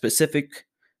gives that specific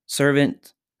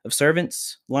servant of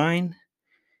servants line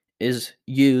is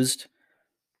used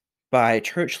by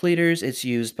church leaders. It's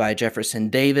used by Jefferson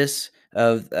Davis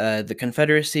of the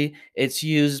Confederacy. It's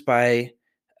used by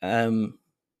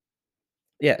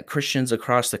Christians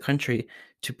across the country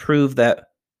to prove that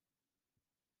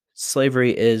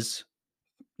slavery is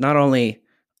not only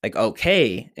like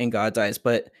okay in God's eyes,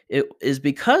 but it is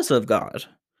because of God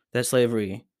that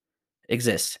slavery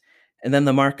exists. And then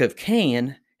the mark of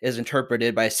Cain is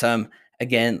interpreted by some,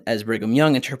 again, as Brigham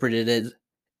Young interpreted it,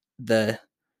 the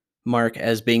mark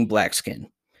as being black skin.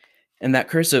 And that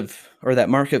curse of, or that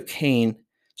mark of Cain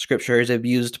scripture is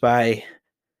abused by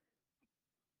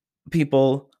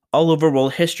people all over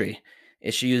world history.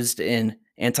 It's used in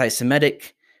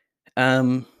anti-Semitic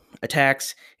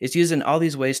attacks. It's used in all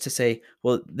these ways to say,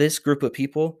 well, this group of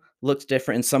people looked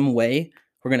different in some way.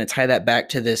 We're going to tie that back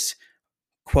to this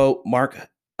quote, mark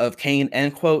of Cain,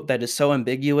 end quote, that is so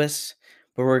ambiguous.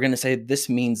 But we're going to say this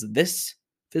means this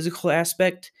physical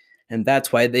aspect, and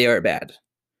that's why they are bad.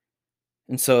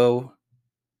 And so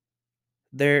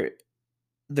the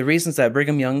reasons that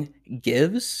Brigham Young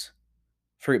gives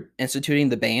for instituting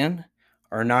the ban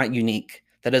are not unique.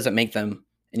 That doesn't make them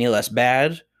any less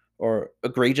bad or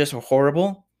egregious or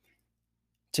horrible.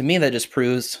 To me, that just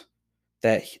proves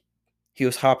that he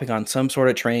was hopping on some sort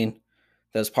of train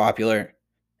that was popular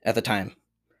at the time.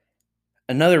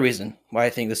 Another reason why I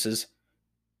think this is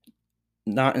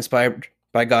not inspired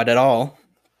by God at all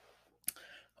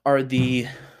are the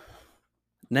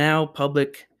now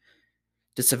public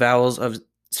disavowals of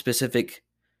specific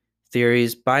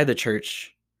theories by the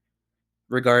church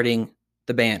regarding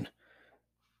the ban.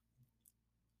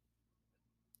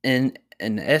 In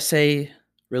an essay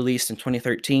released in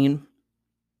 2013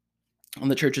 on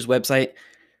the church's website,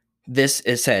 this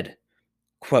is said,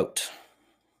 quote,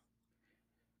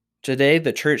 "Today,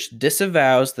 the church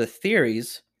disavows the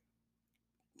theories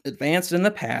advanced in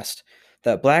the past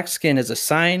that black skin is a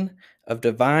sign of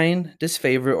divine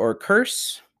disfavor or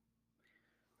curse,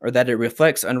 or that it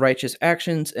reflects unrighteous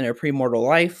actions in a premortal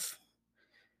life,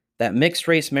 that mixed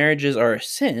race marriages are a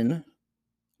sin."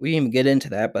 We didn't even get into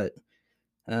that, but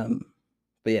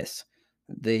yes,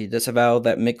 they disavow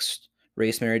that mixed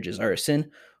race marriages are a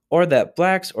sin, or that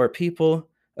blacks or people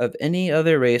of any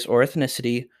other race or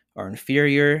ethnicity are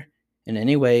inferior in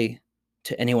any way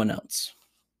to anyone else.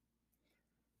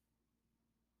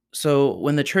 So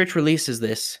when the church releases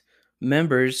this,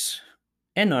 members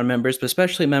and non-members, but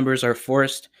especially members, are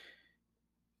forced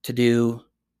to do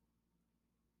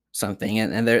something,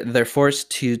 and they're forced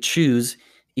to choose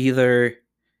either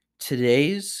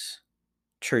today's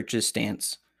church's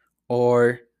stance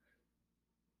or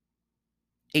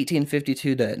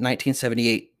 1852 to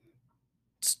 1978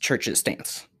 church's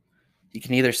stance. You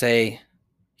can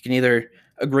either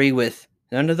agree with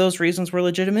none of those reasons were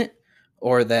legitimate,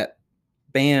 or that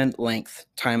band length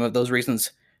time of those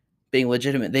reasons being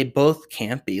legitimate. They both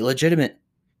can't be legitimate.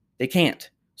 They can't.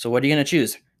 So what are you going to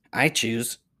choose? I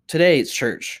choose today's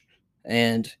church,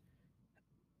 and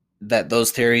that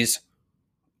those theories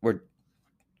were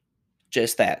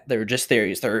just that. They were just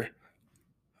theories. They're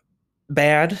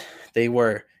bad. They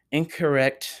were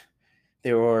incorrect.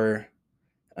 They were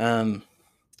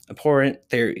abhorrent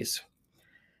theories.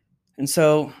 And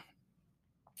so,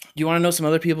 do you want to know some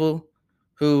other people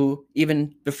who,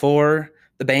 even before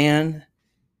the ban,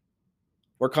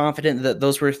 were confident that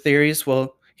those were theories?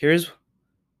 Well, here's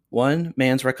one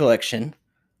man's recollection.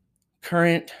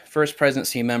 Current First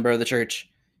Presidency member of the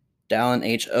church, Dallin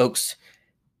H. Oaks,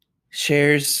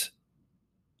 shares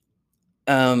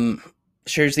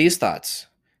these thoughts.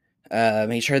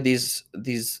 He shared these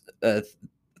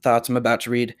thoughts I'm about to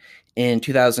read in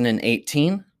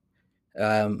 2018,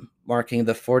 marking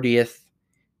the 40th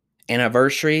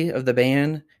anniversary of the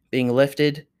ban being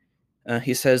lifted.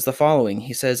 He says the following.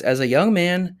 He says, "As a young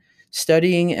man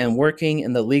studying and working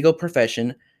in the legal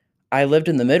profession, I lived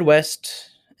in the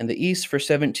Midwest and the East for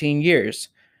 17 years.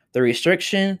 The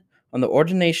restriction on the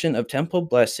ordination of temple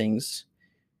blessings,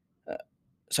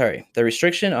 the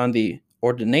restriction on the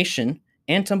ordination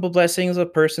and temple blessings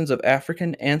of persons of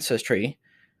African ancestry,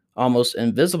 almost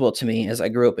invisible to me as I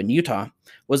grew up in Utah,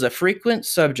 was a frequent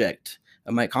subject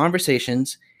of my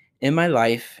conversations in my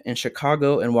life in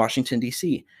Chicago and Washington,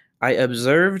 D.C. I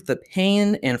observed the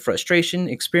pain and frustration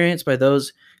experienced by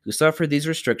those who suffered these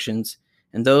restrictions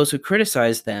and those who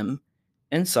criticized them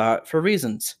and sought for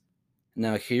reasons.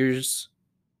 Now, here's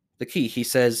the key. He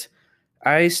says,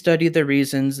 I studied the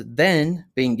reasons then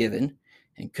being given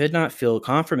and could not feel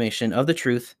confirmation of the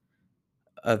truth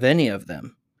of any of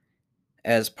them.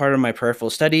 As part of my prayerful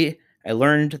study, I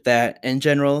learned that, in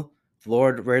general, the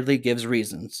Lord rarely gives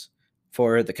reasons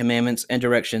for the commandments and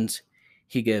directions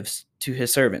he gives to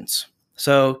his servants.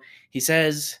 So he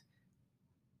says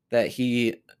that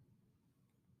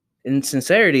in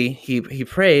sincerity, he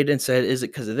prayed and said, is it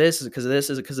because of this? Is it because of this?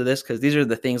 Is it because of this? Because these are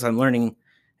the things I'm learning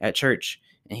at church.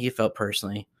 And he felt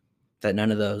personally that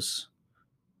none of those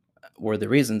were the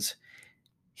reasons.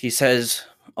 He says,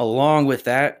 along with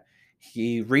that,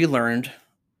 he relearned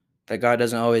that God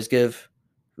doesn't always give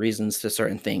reasons to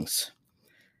certain things.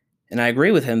 And I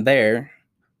agree with him there.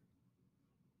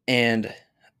 And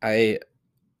I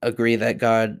agree that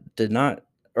God did not,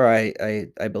 or I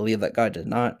believe that God did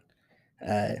not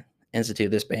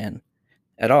institute this ban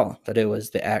at all, that it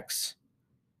was the acts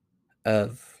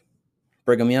of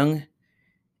Brigham Young,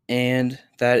 and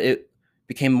that it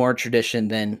became more tradition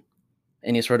than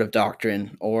any sort of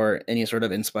doctrine or any sort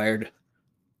of inspired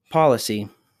policy.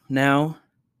 Now,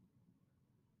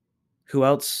 who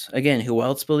else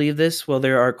believed this? Well,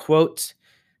 there are quotes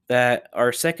that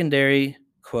are secondary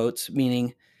quotes,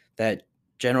 meaning that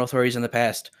general authorities in the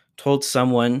past told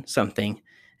someone something,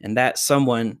 and that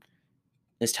someone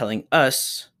is telling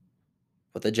us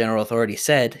what the general authority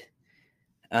said,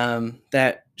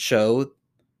 that show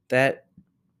that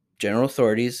general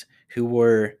authorities who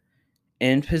were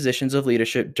in positions of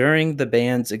leadership during the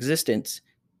ban's existence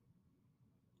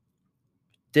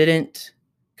didn't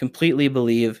completely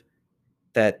believe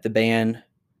that the ban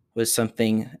was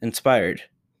something inspired.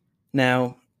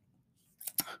 Now,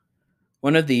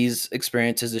 one of these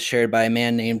experiences is shared by a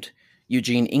man named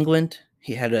Eugene England.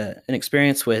 He had an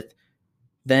experience with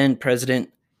then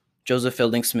President Joseph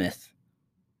Fielding Smith.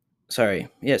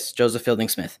 Joseph Fielding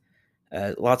Smith.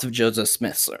 Lots of Joseph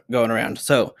Smiths going around.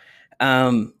 So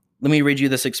let me read you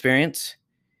this experience,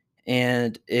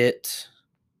 and it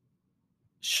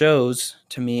shows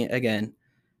to me again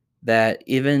that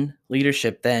even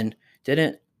leadership then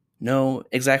didn't know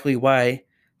exactly why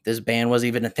this ban was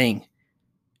even a thing.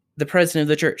 The president of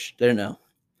the church didn't know.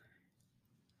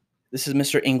 This is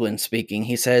Mr. England speaking.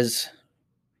 He says,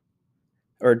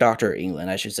 or Dr. England,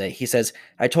 I should say. He says,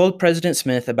 I told President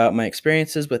Smith about my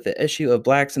experiences with the issue of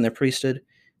blacks in the priesthood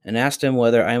and asked him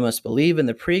whether I must believe in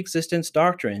the pre-existence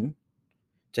doctrine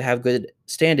to have good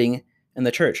standing in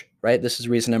the church, right? This is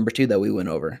reason number 2 that we went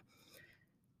over.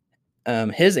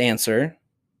 His answer,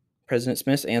 President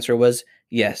Smith's answer, was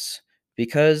yes,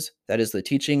 because that is the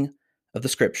teaching of the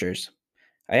scriptures.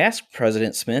 I asked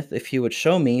President Smith if he would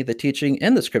show me the teaching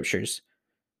in the scriptures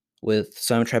with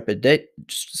some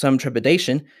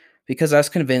trepidation, because I was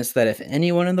convinced that if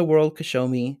anyone in the world could show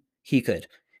me, he could.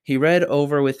 He read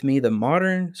over with me the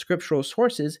modern scriptural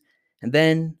sources, and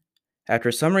then,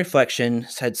 after some reflection,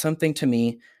 said something to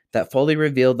me that fully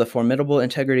revealed the formidable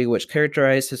integrity which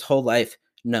characterized his whole life.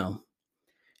 No,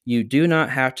 you do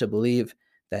not have to believe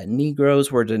that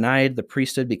Negroes were denied the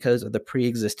priesthood because of the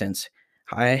pre-existence.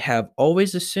 I have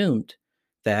always assumed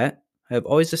that,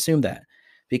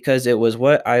 because it was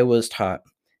what I was taught,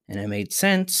 and it made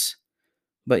sense,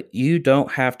 but you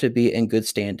don't have to be in good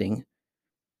standing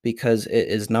because it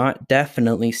is not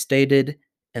definitely stated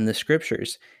in the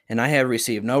scriptures, and I have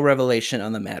received no revelation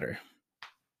on the matter.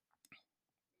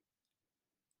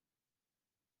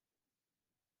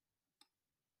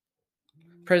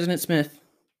 President Smith,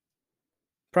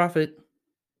 prophet,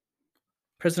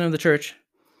 president of the church,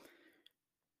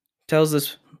 tells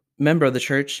this member of the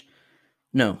church,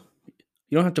 no,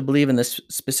 you don't have to believe in this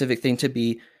specific thing to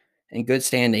be in good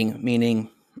standing, meaning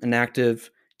an active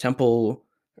temple,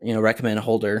 recommend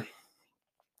holder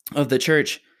of the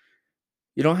church.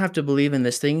 You don't have to believe in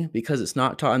this thing because it's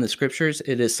not taught in the scriptures.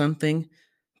 It is something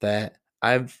that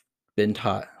I've been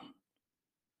taught.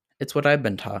 It's what I've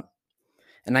been taught.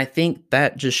 And I think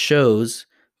that just shows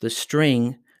the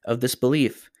string of this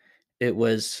belief. It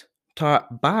was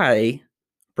taught by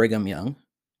Brigham Young,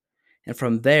 and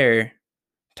from there,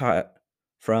 taught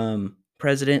from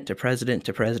president to president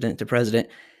to president to president,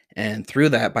 and through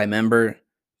that by member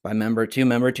by member to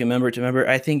member to member to member.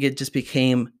 I think it just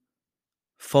became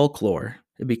folklore.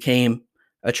 It became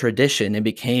a tradition. It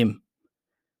became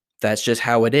that's just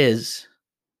how it is.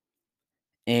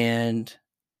 And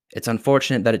it's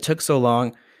unfortunate that it took so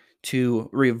long to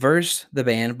reverse the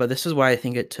ban, but this is why I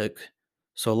think it took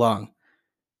so long.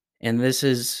 And this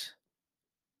is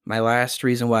my last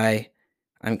reason why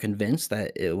I'm convinced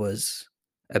that it was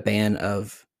a ban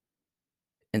of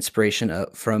inspiration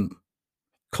from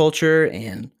culture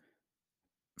and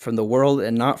from the world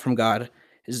and not from God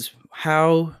is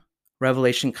how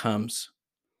revelation comes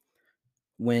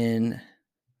when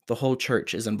the whole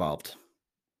church is involved.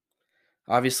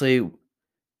 Obviously,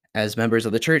 as members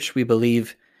of the church, we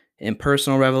believe in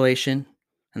personal revelation,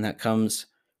 and that comes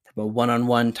from a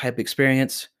one-on-one type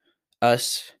experience,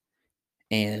 us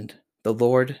and the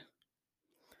Lord.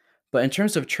 But in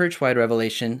terms of church-wide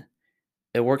revelation,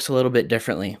 it works a little bit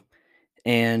differently.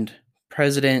 And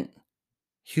President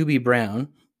Hubie Brown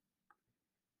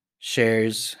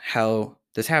shares how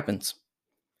this happens.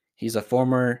 He's a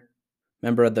former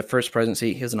member of the First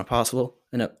Presidency. He was an apostle,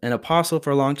 an apostle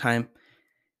for a long time,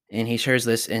 and he shares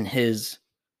this in his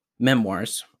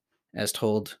memoirs, as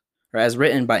told or as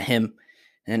written by him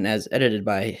and as edited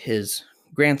by his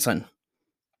grandson.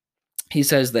 He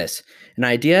says this: an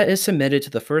idea is submitted to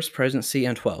the First Presidency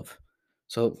and 12,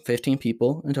 so 15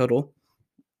 people in total,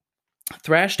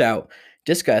 thrashed out,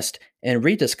 discussed, and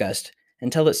rediscussed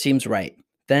until it seems right.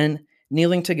 Then,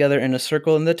 kneeling together in a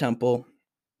circle in the temple,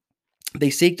 they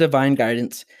seek divine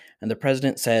guidance, and the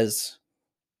president says,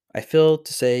 I feel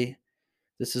to say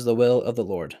this is the will of the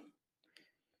Lord.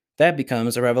 That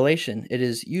becomes a revelation. It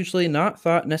is usually not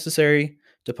thought necessary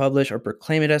to publish or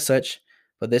proclaim it as such,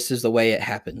 but this is the way it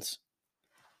happens.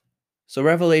 So,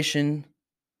 revelation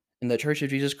in the Church of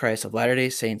Jesus Christ of Latter-day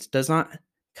Saints does not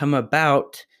come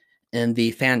about in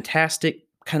the fantastic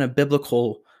kind of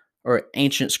biblical or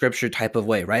ancient scripture type of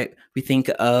way, right? We think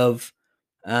of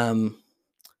the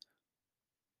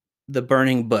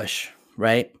burning bush,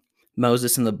 right?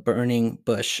 Moses and the burning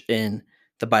bush in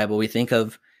the Bible. We think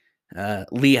of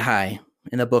Lehi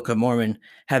in the Book of Mormon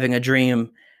having a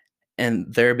dream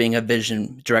and there being a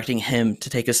vision directing him to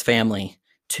take his family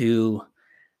to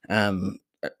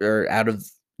or out of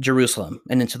Jerusalem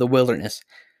and into the wilderness.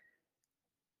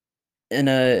 In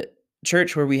a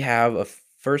church where we have a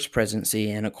first presidency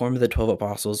and according to the 12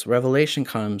 apostles, revelation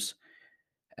comes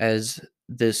as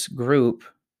this group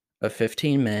of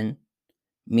 15 men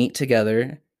meet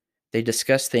together, they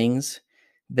discuss things,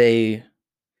 they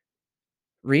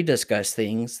rediscuss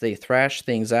things, they thrash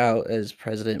things out, as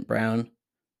President Brown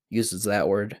uses that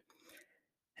word,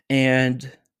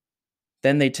 and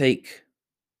then they take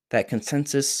that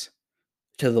consensus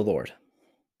to the Lord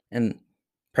and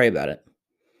pray about it.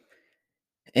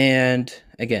 And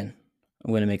again,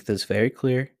 I'm going to make this very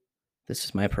clear. This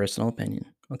is my personal opinion,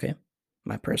 okay?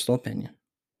 My personal opinion.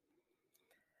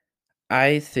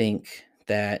 I think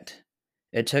that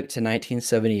it took to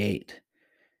 1978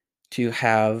 to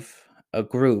have a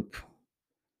group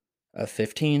of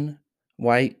 15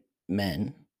 white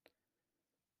men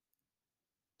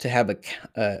to have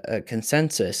a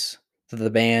consensus that the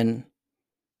ban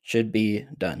should be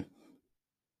done.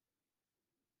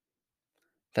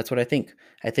 That's what I think.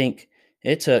 I think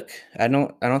it took I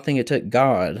don't think it took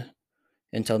God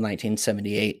until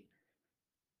 1978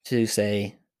 to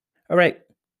say, "All right,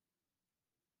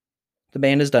 the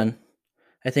ban is done."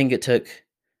 I think it took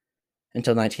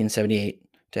until 1978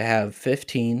 to have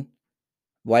 15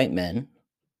 white men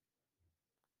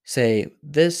say,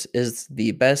 "This is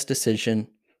the best decision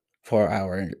for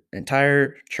our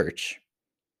entire church."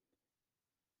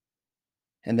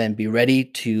 And then be ready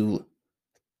to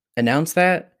announce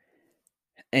that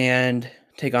and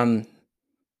take on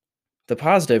the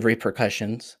positive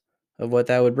repercussions of what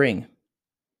that would bring.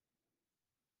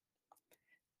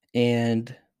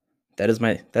 And that is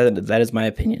my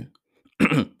opinion.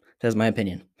 That is my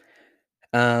opinion.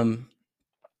 And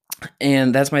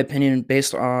that's my opinion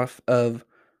based off of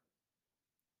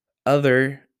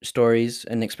other stories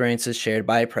and experiences shared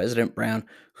by President Brown,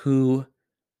 who,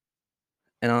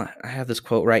 and I have this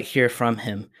quote right here from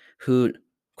him, who,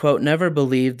 quote, never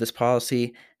believed this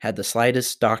policy had the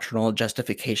slightest doctrinal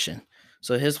justification.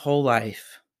 So his whole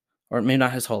life, or maybe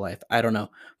not his whole life, I don't know,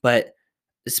 but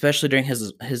especially during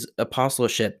his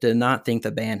apostleship, did not think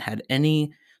the ban had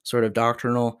any sort of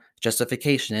doctrinal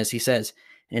justification, as he says.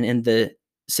 And in the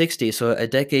 60s, so a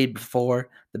decade before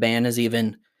the ban is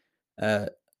even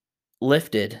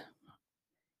lifted,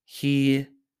 he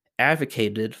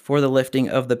advocated for the lifting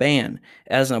of the ban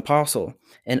as an apostle,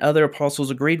 and other apostles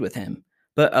agreed with him,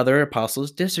 but other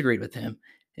apostles disagreed with him.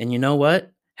 And you know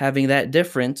what? Having that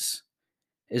difference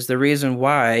is the reason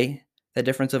why that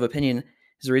difference of opinion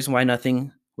is the reason why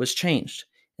nothing was changed.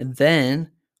 And then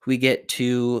we get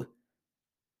to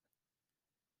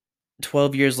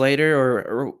 12 years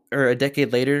later or a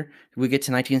decade later, we get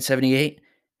to 1978,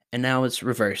 and now it's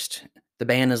reversed. The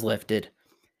ban is lifted.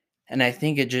 And I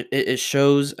think it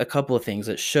shows a couple of things.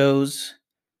 It shows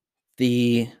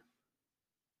the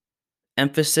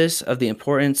emphasis of the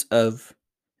importance of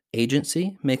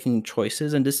agency, making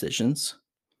choices and decisions.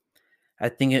 I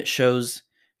think it shows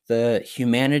the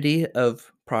humanity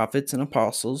of prophets and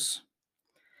apostles.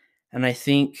 And I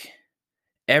think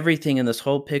everything in this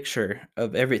whole picture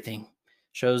of everything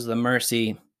shows the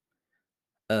mercy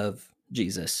of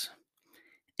Jesus.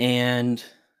 And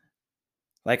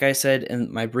like I said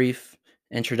in my brief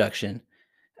introduction,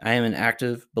 I am an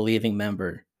active believing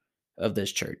member of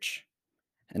this church,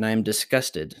 and I am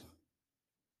disgusted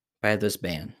by this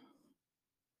ban.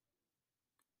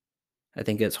 I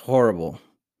think it's horrible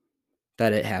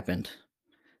that it happened.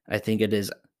 I think it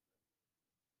is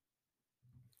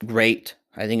great.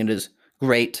 I think it is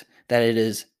great that it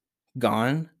is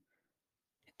gone.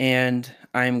 And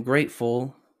I'm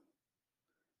grateful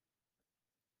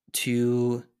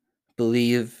to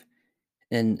believe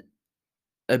in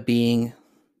a being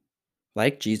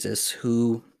like Jesus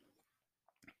who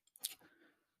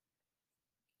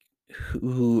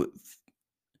whose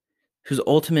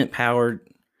ultimate power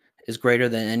is greater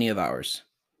than any of ours.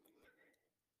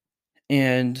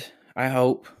 And I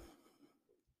hope,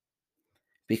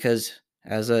 because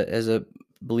as a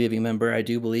believing member, I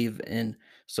do believe in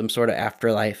some sort of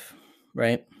afterlife,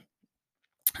 right?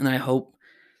 And I hope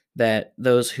that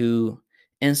those who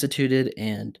instituted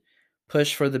and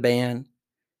pushed for the ban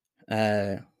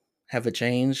uh, have a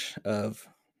change of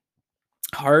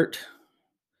heart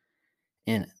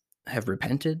and have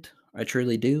repented. I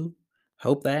truly do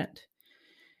hope that.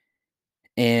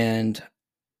 And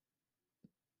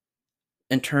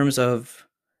in terms of,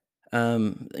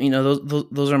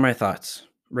 those are my thoughts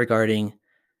regarding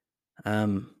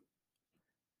um,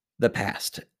 the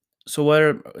past. So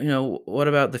what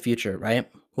about the future, right?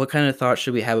 What kind of thoughts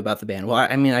should we have about the ban? Well,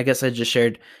 I mean, I guess I just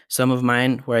shared some of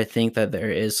mine where I think that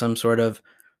there is some sort of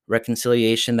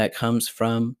reconciliation that comes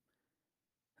from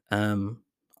um,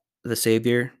 the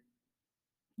Savior,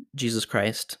 Jesus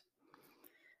Christ.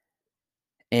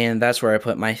 And that's where I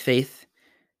put my faith.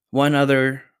 One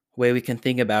other way we can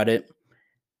think about it,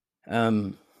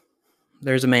 um,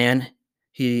 there's a man.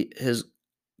 He is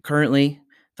currently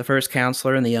the first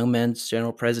counselor in the Young Men's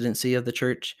General Presidency of the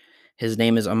church. His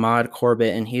name is Ahmad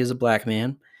Corbett, and he is a black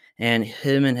man. And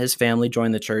him and his family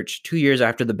joined the church 2 years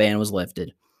after the ban was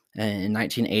lifted in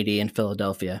 1980 in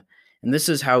Philadelphia. And this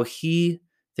is how he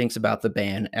thinks about the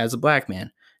ban as a black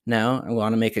man. Now, I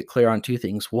want to make it clear on two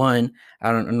things. One,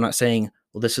 I'm not saying,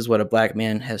 well, this is what a black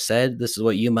man has said. This is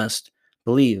what you must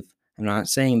believe. I'm not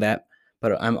saying that,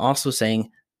 but I'm also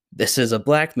saying this is a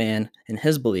black man and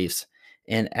his beliefs.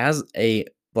 And as a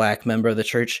black member of the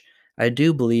church, I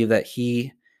do believe that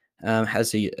he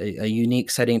has a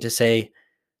unique setting to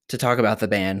talk about the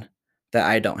ban that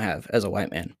I don't have as a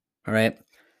white man. All right.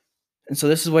 And so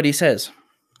this is what he says.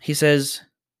 He says,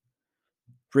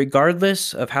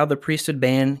 regardless of how the priesthood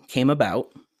ban came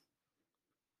about,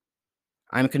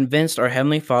 I'm convinced our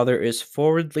Heavenly Father is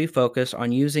forwardly focused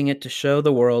on using it to show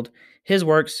the world His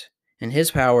works and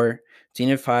His power to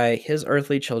unify His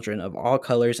earthly children of all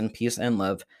colors in peace and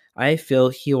love. I feel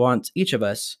He wants each of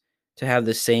us to have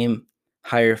the same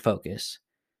higher focus.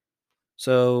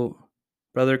 So,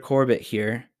 Brother Corbett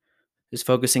here is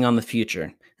focusing on the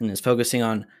future and is focusing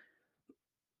on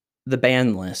the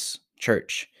banless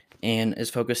church and is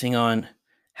focusing on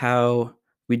how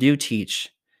we do teach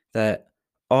that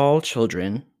all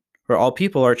children or all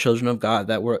people are children of God,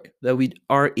 that we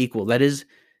are equal. That is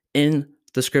in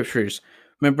the scriptures.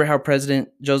 Remember how President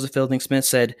Joseph Fielding Smith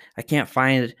said, I can't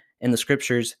find in the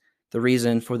scriptures the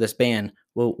reason for this ban.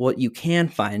 Well, what you can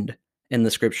find in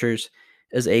the scriptures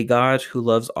is a God who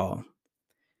loves all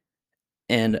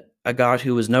and a God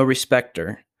who is no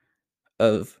respecter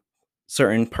of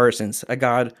certain persons, a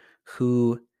God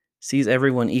who sees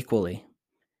everyone equally.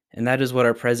 And that is what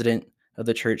our president of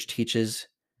the church teaches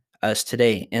us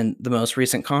today. In the most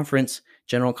recent conference,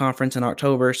 General Conference in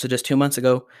October, so just 2 months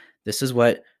ago, this is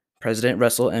what President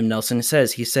Russell M. Nelson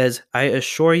says. He says, I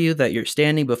assure you that your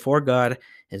standing before God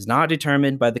is not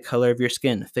determined by the color of your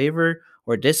skin. Favor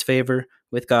or disfavor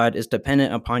with God is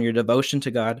dependent upon your devotion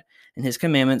to God and His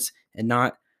commandments and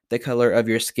not the color of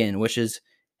your skin, which is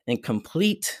in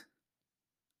complete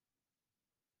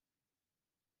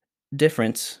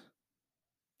difference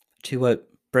to what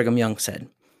Brigham Young said.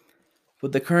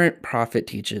 What the current prophet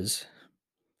teaches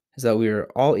is that we are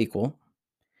all equal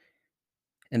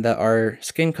and that our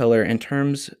skin color, in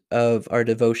terms of our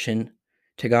devotion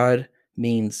to God,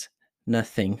 means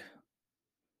nothing.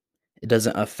 It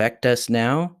doesn't affect us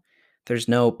now. There's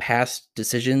no past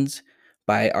decisions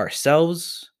by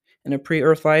ourselves in a pre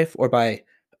earth life or by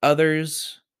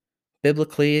others,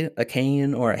 biblically, a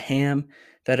Cain or a Ham,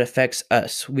 that affects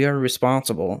us. We are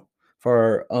responsible for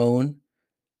our own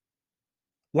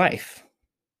life.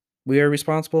 We are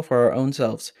responsible for our own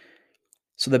selves.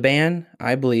 So the ban,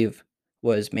 I believe,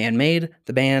 was man made.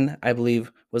 The ban, I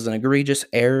believe, was an egregious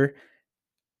error.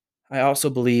 I also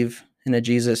believe in a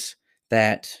Jesus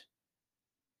that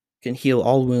can heal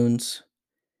all wounds,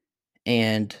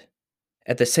 and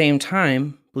at the same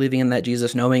time believing in that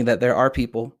Jesus, knowing that there are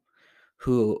people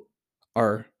who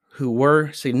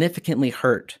were significantly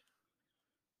hurt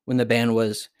when the ban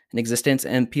was in existence,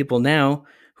 and people now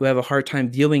who have a hard time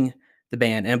viewing the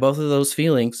ban. And both of those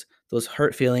feelings, those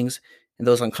hurt feelings, and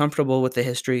those uncomfortable with the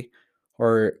history,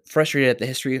 or frustrated at the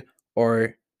history,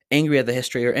 or angry at the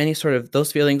history, or any sort of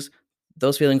those feelings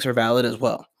are valid as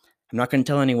well. I'm not going to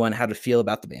tell anyone how to feel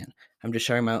about the ban. I'm just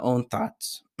sharing my own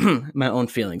thoughts, my own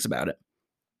feelings about it.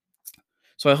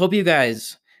 So I hope you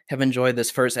guys have enjoyed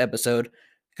this first episode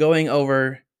going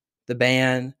over the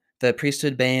ban, the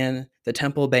priesthood ban, the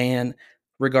temple ban,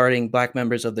 regarding Black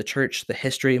members of the church, the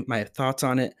history, my thoughts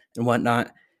on it, and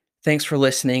whatnot. Thanks for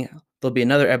listening. There'll be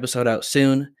another episode out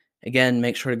soon. Again,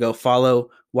 make sure to go follow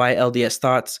YLDS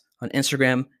Thoughts on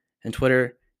Instagram and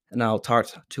Twitter, and I'll talk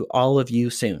to all of you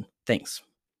soon. Thanks.